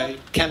fails, they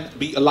can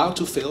be allowed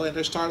to fail, and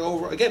they start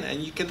over again,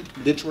 and you can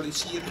literally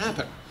see it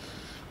happen.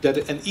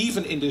 And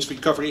even in this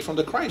recovery from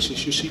the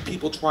crisis, you see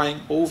people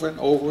trying over and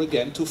over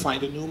again to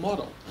find a new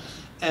model.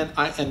 And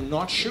I am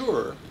not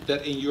sure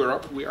that in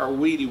Europe we are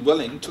really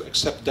willing to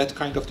accept that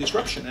kind of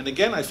disruption. And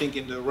again, I think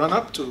in the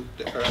run-up to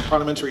the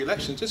parliamentary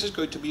elections, this is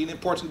going to be an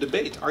important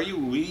debate. Are you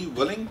really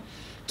willing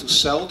to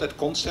sell that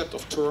concept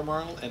of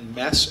turmoil and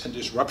mess and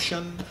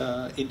disruption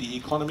in the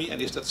economy?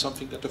 And is that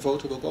something that the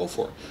voter will go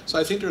for? So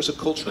I think there's a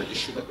cultural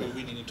issue that we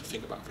really need to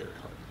think about very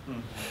hard.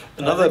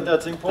 I think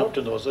that's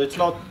important also. It's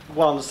not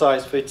one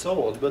size fits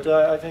all, but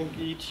I think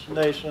each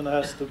nation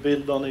has to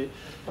build on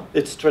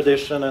its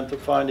tradition and to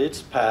find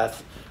its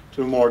path.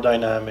 to a more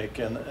dynamic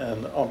and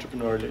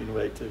entrepreneurially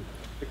innovative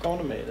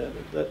economy.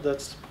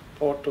 That's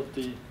part of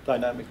the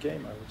dynamic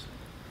game, I would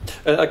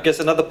say. I guess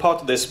another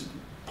part of this,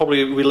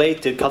 probably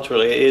related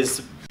culturally,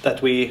 is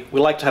that we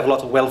like to have a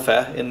lot of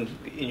welfare in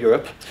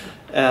Europe.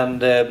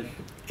 And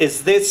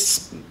is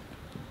this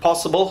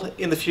possible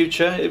in the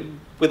future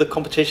with the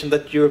competition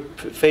that Europe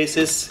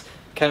faces?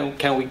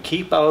 Can we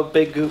keep our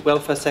big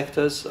welfare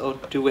sectors, or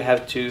do we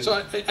have to? So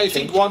I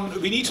think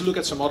we need to look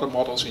at some other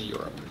models in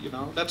Europe. You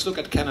know, let's look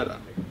at Canada.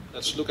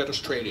 Let's look at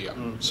Australia.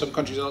 Some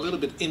countries are a little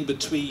bit in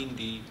between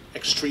the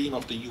extreme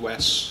of the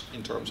US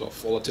in terms of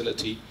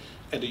volatility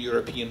and the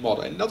European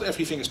model. And not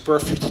everything is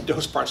perfect in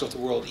those parts of the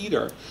world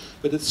either,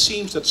 but it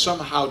seems that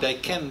somehow they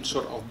can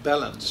sort of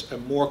balance a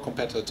more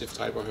competitive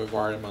type of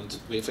environment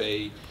with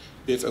a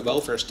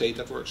welfare state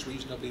that works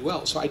reasonably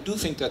well. So I do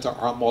think that there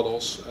are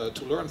models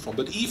to learn from,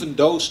 but even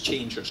those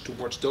changes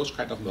towards those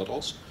kind of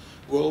models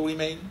will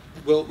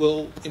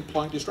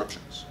imply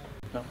disruptions.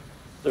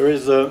 There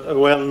is a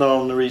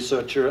well-known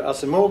researcher,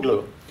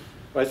 Asimoglu,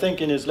 who I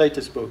think in his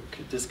latest book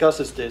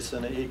discusses this,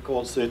 and he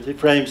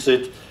frames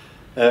it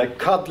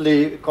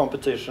cuddly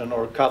competition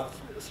or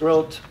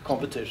cutthroat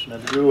competition.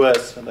 In the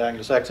US and the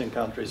Anglo-Saxon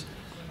countries,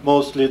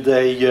 mostly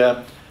they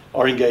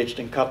are engaged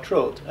in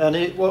cutthroat.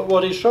 And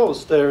what he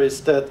shows there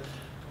is that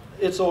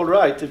it's all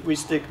right if we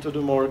stick to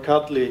the more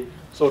cuddly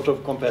sort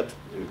of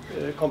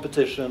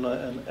competition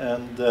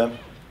and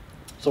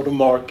sort of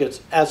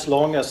markets, as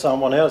long as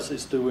someone else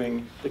is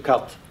doing the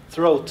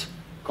cutthroat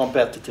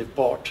competitive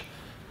part.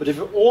 But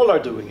if all are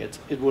doing it,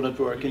 it wouldn't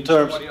work in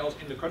terms. Somebody else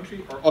in the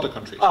country or other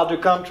countries? Other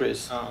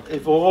countries. Ah, okay.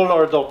 If all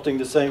are adopting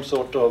the same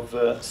sort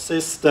of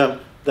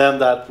system, then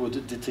that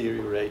would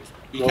deteriorate.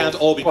 We can't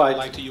all become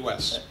like the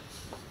US.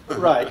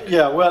 Right.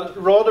 Yeah. Well,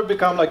 rather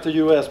become like the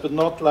US, but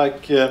not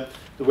like the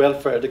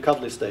welfare, the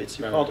cuddly states.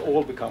 You can't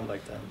all become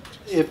like them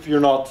if you're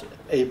not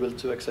able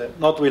to accept,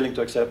 not willing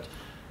to accept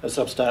a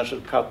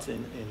substantial cut in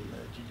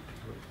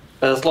GDP growth.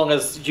 But as long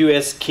as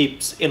US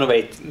keeps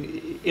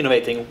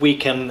innovating, we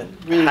can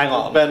hang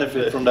on.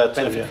 Benefit from that.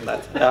 Benefit from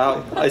that.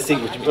 I see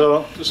what you mean.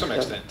 So, to some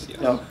extent, yes.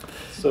 yeah.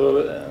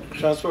 So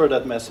transfer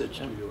that message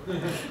to you.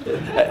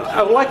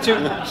 I would like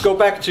to go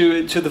back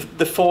to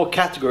the four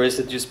categories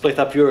that you split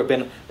up Europe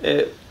in.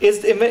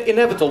 Is it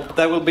inevitable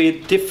there will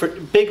be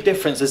big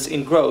differences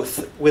in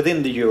growth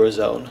within the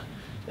Eurozone?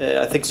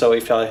 I think so,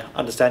 if I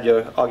understand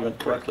your argument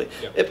correctly.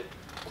 Yeah.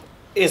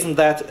 Isn't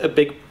that a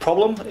big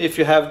problem if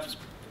you have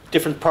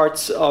different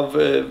parts of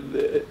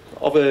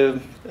a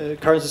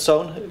currency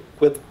zone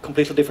with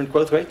completely different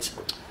growth rates?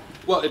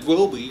 Well, it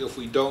will be if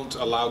we don't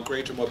allow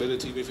greater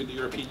mobility within the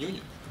European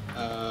Union.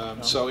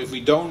 So if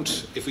we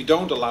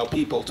don't allow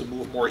people to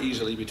move more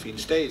easily between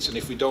states, and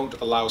if we don't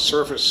allow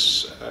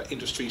service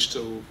industries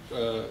to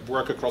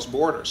work across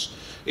borders,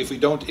 if we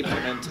don't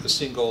implement a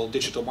single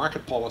digital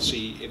market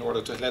policy in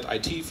order to let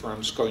IT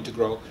firms going to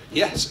grow,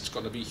 yes, it's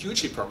going to be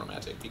hugely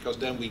problematic, because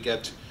then we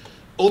get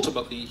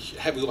ultimately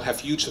we will have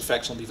huge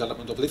effects on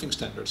development of living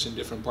standards in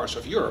different parts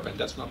of Europe, and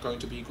that's not going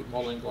to be good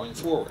modeling going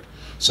forward.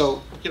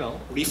 So, you know,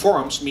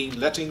 reforms mean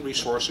letting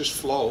resources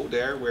flow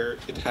there where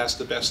it has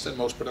the best and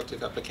most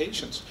productive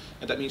applications.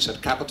 And that means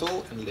that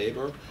capital and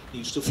labor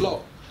needs to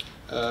flow.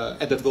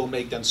 And that will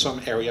make then some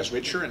areas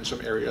richer and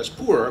some areas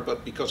poorer,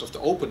 but because of the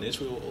openness,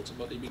 we will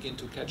ultimately begin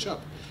to catch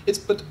up.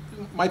 But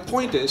my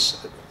point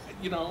is,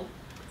 you know,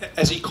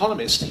 as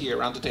economists here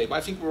around the table,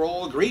 I think we're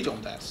all agreed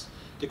on that.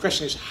 The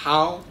question is,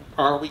 how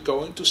are we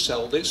going to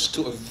sell this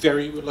to a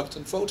very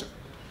reluctant voter?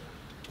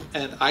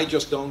 And I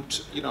just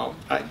don't,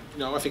 I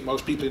think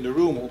most people in the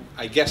room,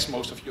 I guess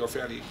most of you are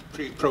fairly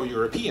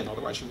pro-European,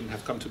 otherwise you wouldn't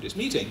have come to this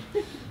meeting,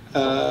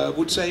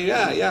 would say,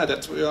 yeah,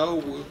 that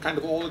we're kind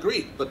of all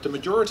agreed. But the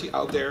majority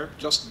out there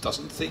just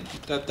doesn't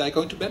think that they're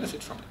going to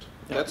benefit from it.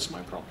 Yeah. That's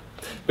my problem.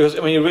 Because,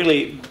 I mean,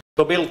 really,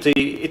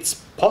 mobility, it's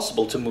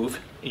possible to move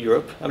in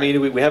Europe. I mean,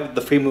 we have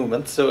the free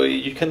movement, so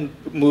you can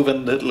move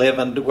and live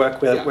and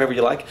work wherever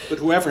you like. But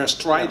whoever has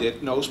tried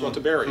it knows what the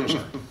barriers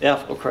are.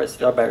 Yeah, of course,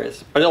 there are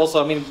barriers. But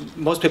also, I mean,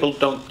 most people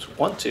don't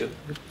want to.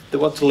 They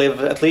want to live,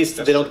 at least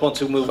they don't want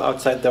to move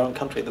outside their own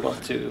country. They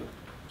want to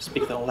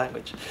speak their own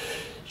language.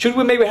 Should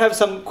we maybe have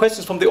some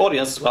questions from the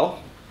audience as well?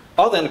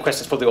 Are there any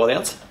questions from the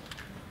audience?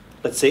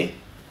 Let's see.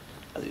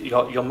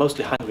 You're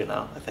mostly hungry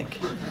now, I think.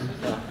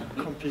 Yeah.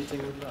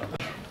 Competing with love.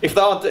 If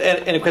there aren't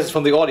any questions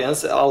from the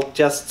audience, I'll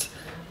just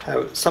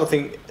have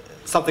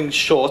something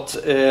short.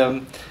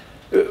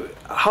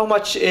 How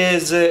much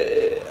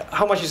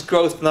is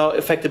growth now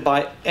affected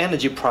by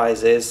energy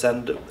prices,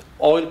 and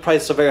oil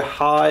prices are very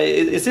high?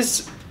 Has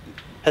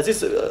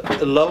this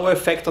a lower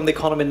effect on the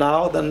economy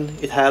now than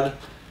it had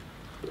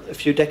a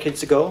few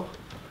decades ago?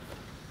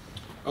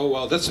 Oh,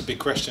 well, that's a big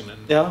question,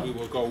 and yeah. We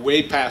will go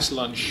way past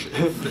lunch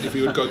if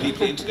we would go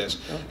deeply into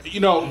this. You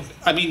know,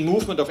 I mean,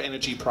 movement of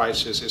energy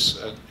prices is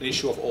an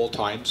issue of all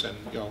times, and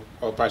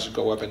oil prices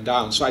go up and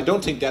down. So I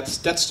don't think that's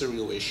the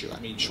real issue. I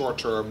mean, short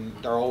term,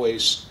 there are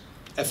always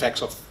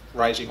effects of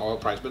rising oil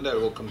price, but they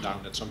will come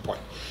down at some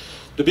point.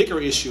 The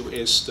bigger issue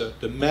is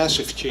the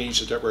massive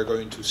changes that we're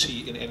going to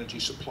see in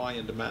energy supply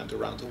and demand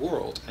around the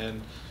world.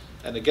 And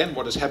And again,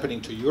 what is happening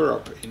to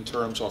Europe in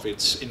terms of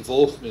its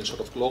involvement in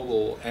sort of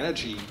global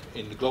energy,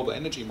 in the global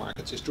energy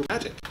markets, is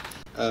dramatic.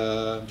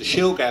 The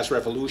shale gas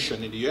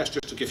revolution in the US,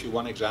 just to give you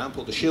one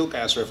example, the shale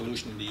gas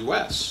revolution in the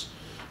US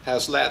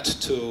has led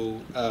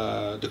to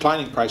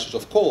declining prices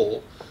of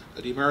coal.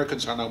 The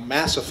Americans are now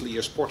massively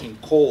exporting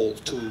coal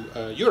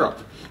to Europe,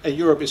 and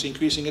Europe is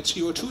increasing its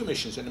CO2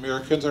 emissions. And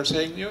Americans are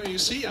saying, you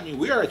see, I mean,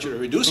 we are actually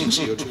reducing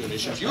CO2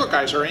 emissions. You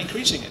guys are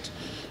increasing it.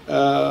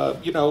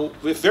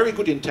 With very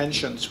good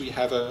intentions, we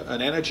have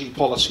an energy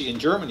policy in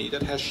Germany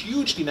that has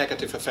hugely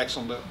negative effects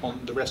on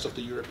the rest of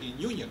the European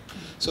Union.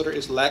 So there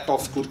is lack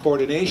of good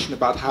coordination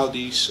about how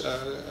these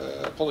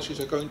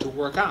policies are going to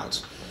work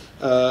out.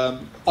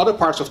 Other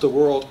parts of the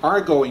world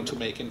are going to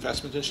make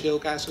investments in shale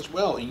gas as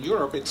well. In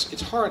Europe,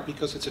 it's hard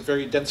because it's a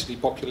very densely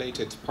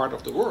populated part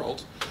of the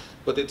world,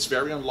 but it's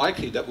very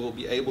unlikely that we'll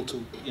be able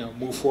to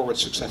move forward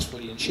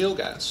successfully in shale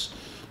gas.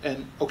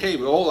 And okay,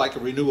 we all like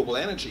renewable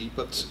energy,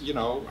 but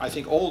I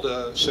think all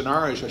the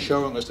scenarios are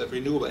showing us that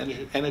renewable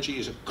energy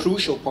is a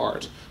crucial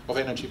part of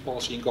energy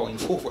policy going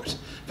forward.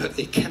 But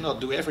it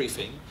cannot do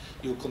everything.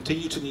 You'll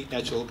continue to need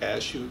natural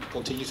gas, you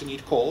continue to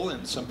need coal,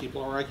 and some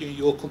people are arguing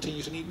you'll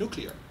continue to need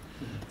nuclear.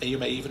 And you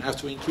may even have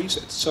to increase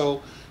it.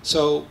 So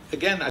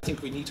again, I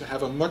think we need to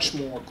have a much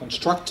more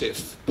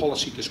constructive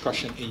policy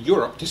discussion in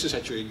Europe. This is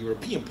actually a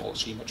European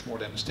policy, much more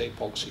than a state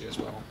policy as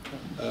well,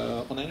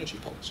 on energy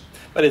policy.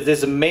 But is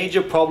this a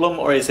major problem,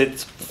 or is it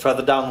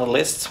further down the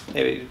list?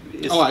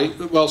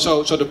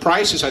 So the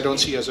prices I don't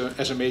see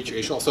as a major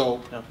issue.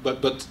 Although, yeah.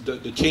 but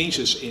the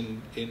changes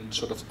in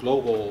sort of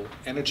global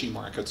energy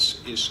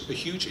markets is a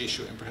huge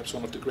issue, and perhaps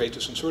one of the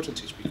greatest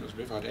uncertainties, because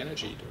without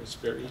energy, there's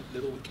very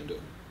little we can do.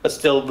 But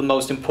still, the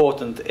most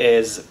important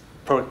is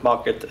product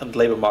market and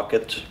labor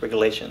market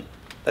regulation.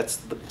 That's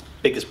the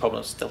biggest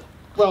problem still.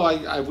 Well,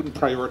 I wouldn't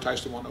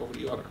prioritize the one over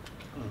the other.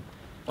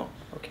 Oh,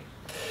 okay.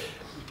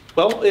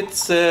 Well,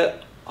 it's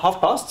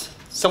past.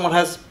 Someone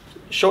has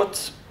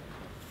short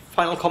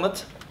final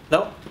comment?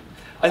 No?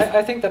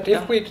 I think that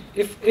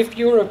if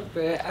Europe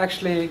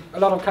actually, a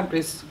lot of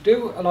countries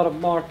do a lot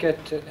of market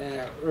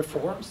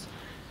reforms,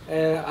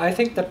 I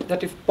think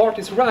that if Bart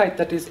is right,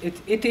 that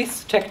it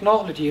is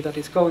technology that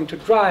is going to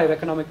drive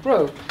economic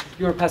growth,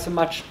 Europe has a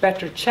much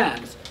better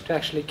chance to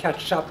actually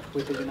catch up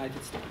with the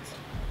United States.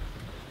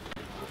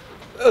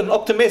 An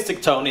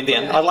optimistic tone in the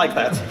end. I like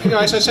that.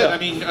 As I said, I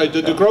mean,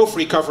 the growth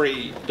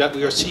recovery that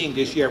we are seeing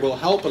this year will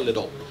help a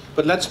little.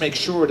 But let's make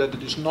sure that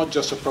it is not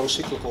just a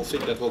pro-cyclical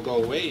thing that will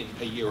go away in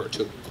a year or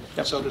two.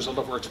 Yep. So there's a lot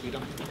of work to be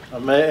done. I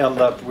may end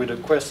up with a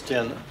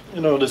question.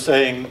 The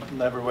saying,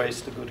 never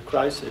waste a good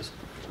crisis.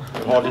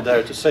 You hardly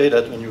dare to say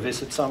that when you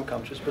visit some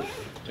countries, but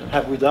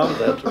have we done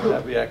that, or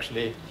have we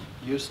actually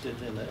used it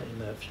in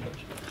a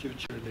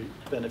futurely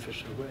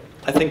beneficial way?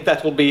 I think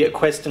that will be a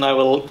question I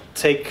will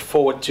take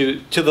forward to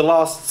the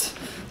last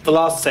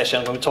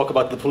session when we talk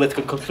about the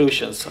political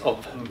conclusions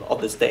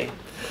of this day.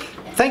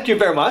 Thank you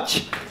very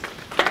much.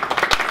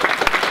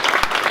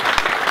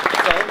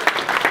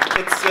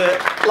 It's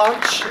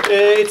lunch.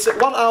 It's a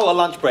 1 hour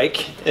lunch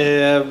break.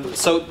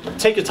 So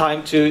take your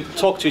time to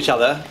talk to each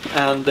other,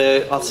 and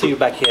I'll see you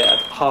back here at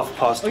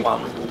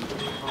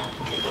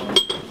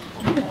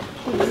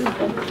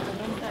 1:30.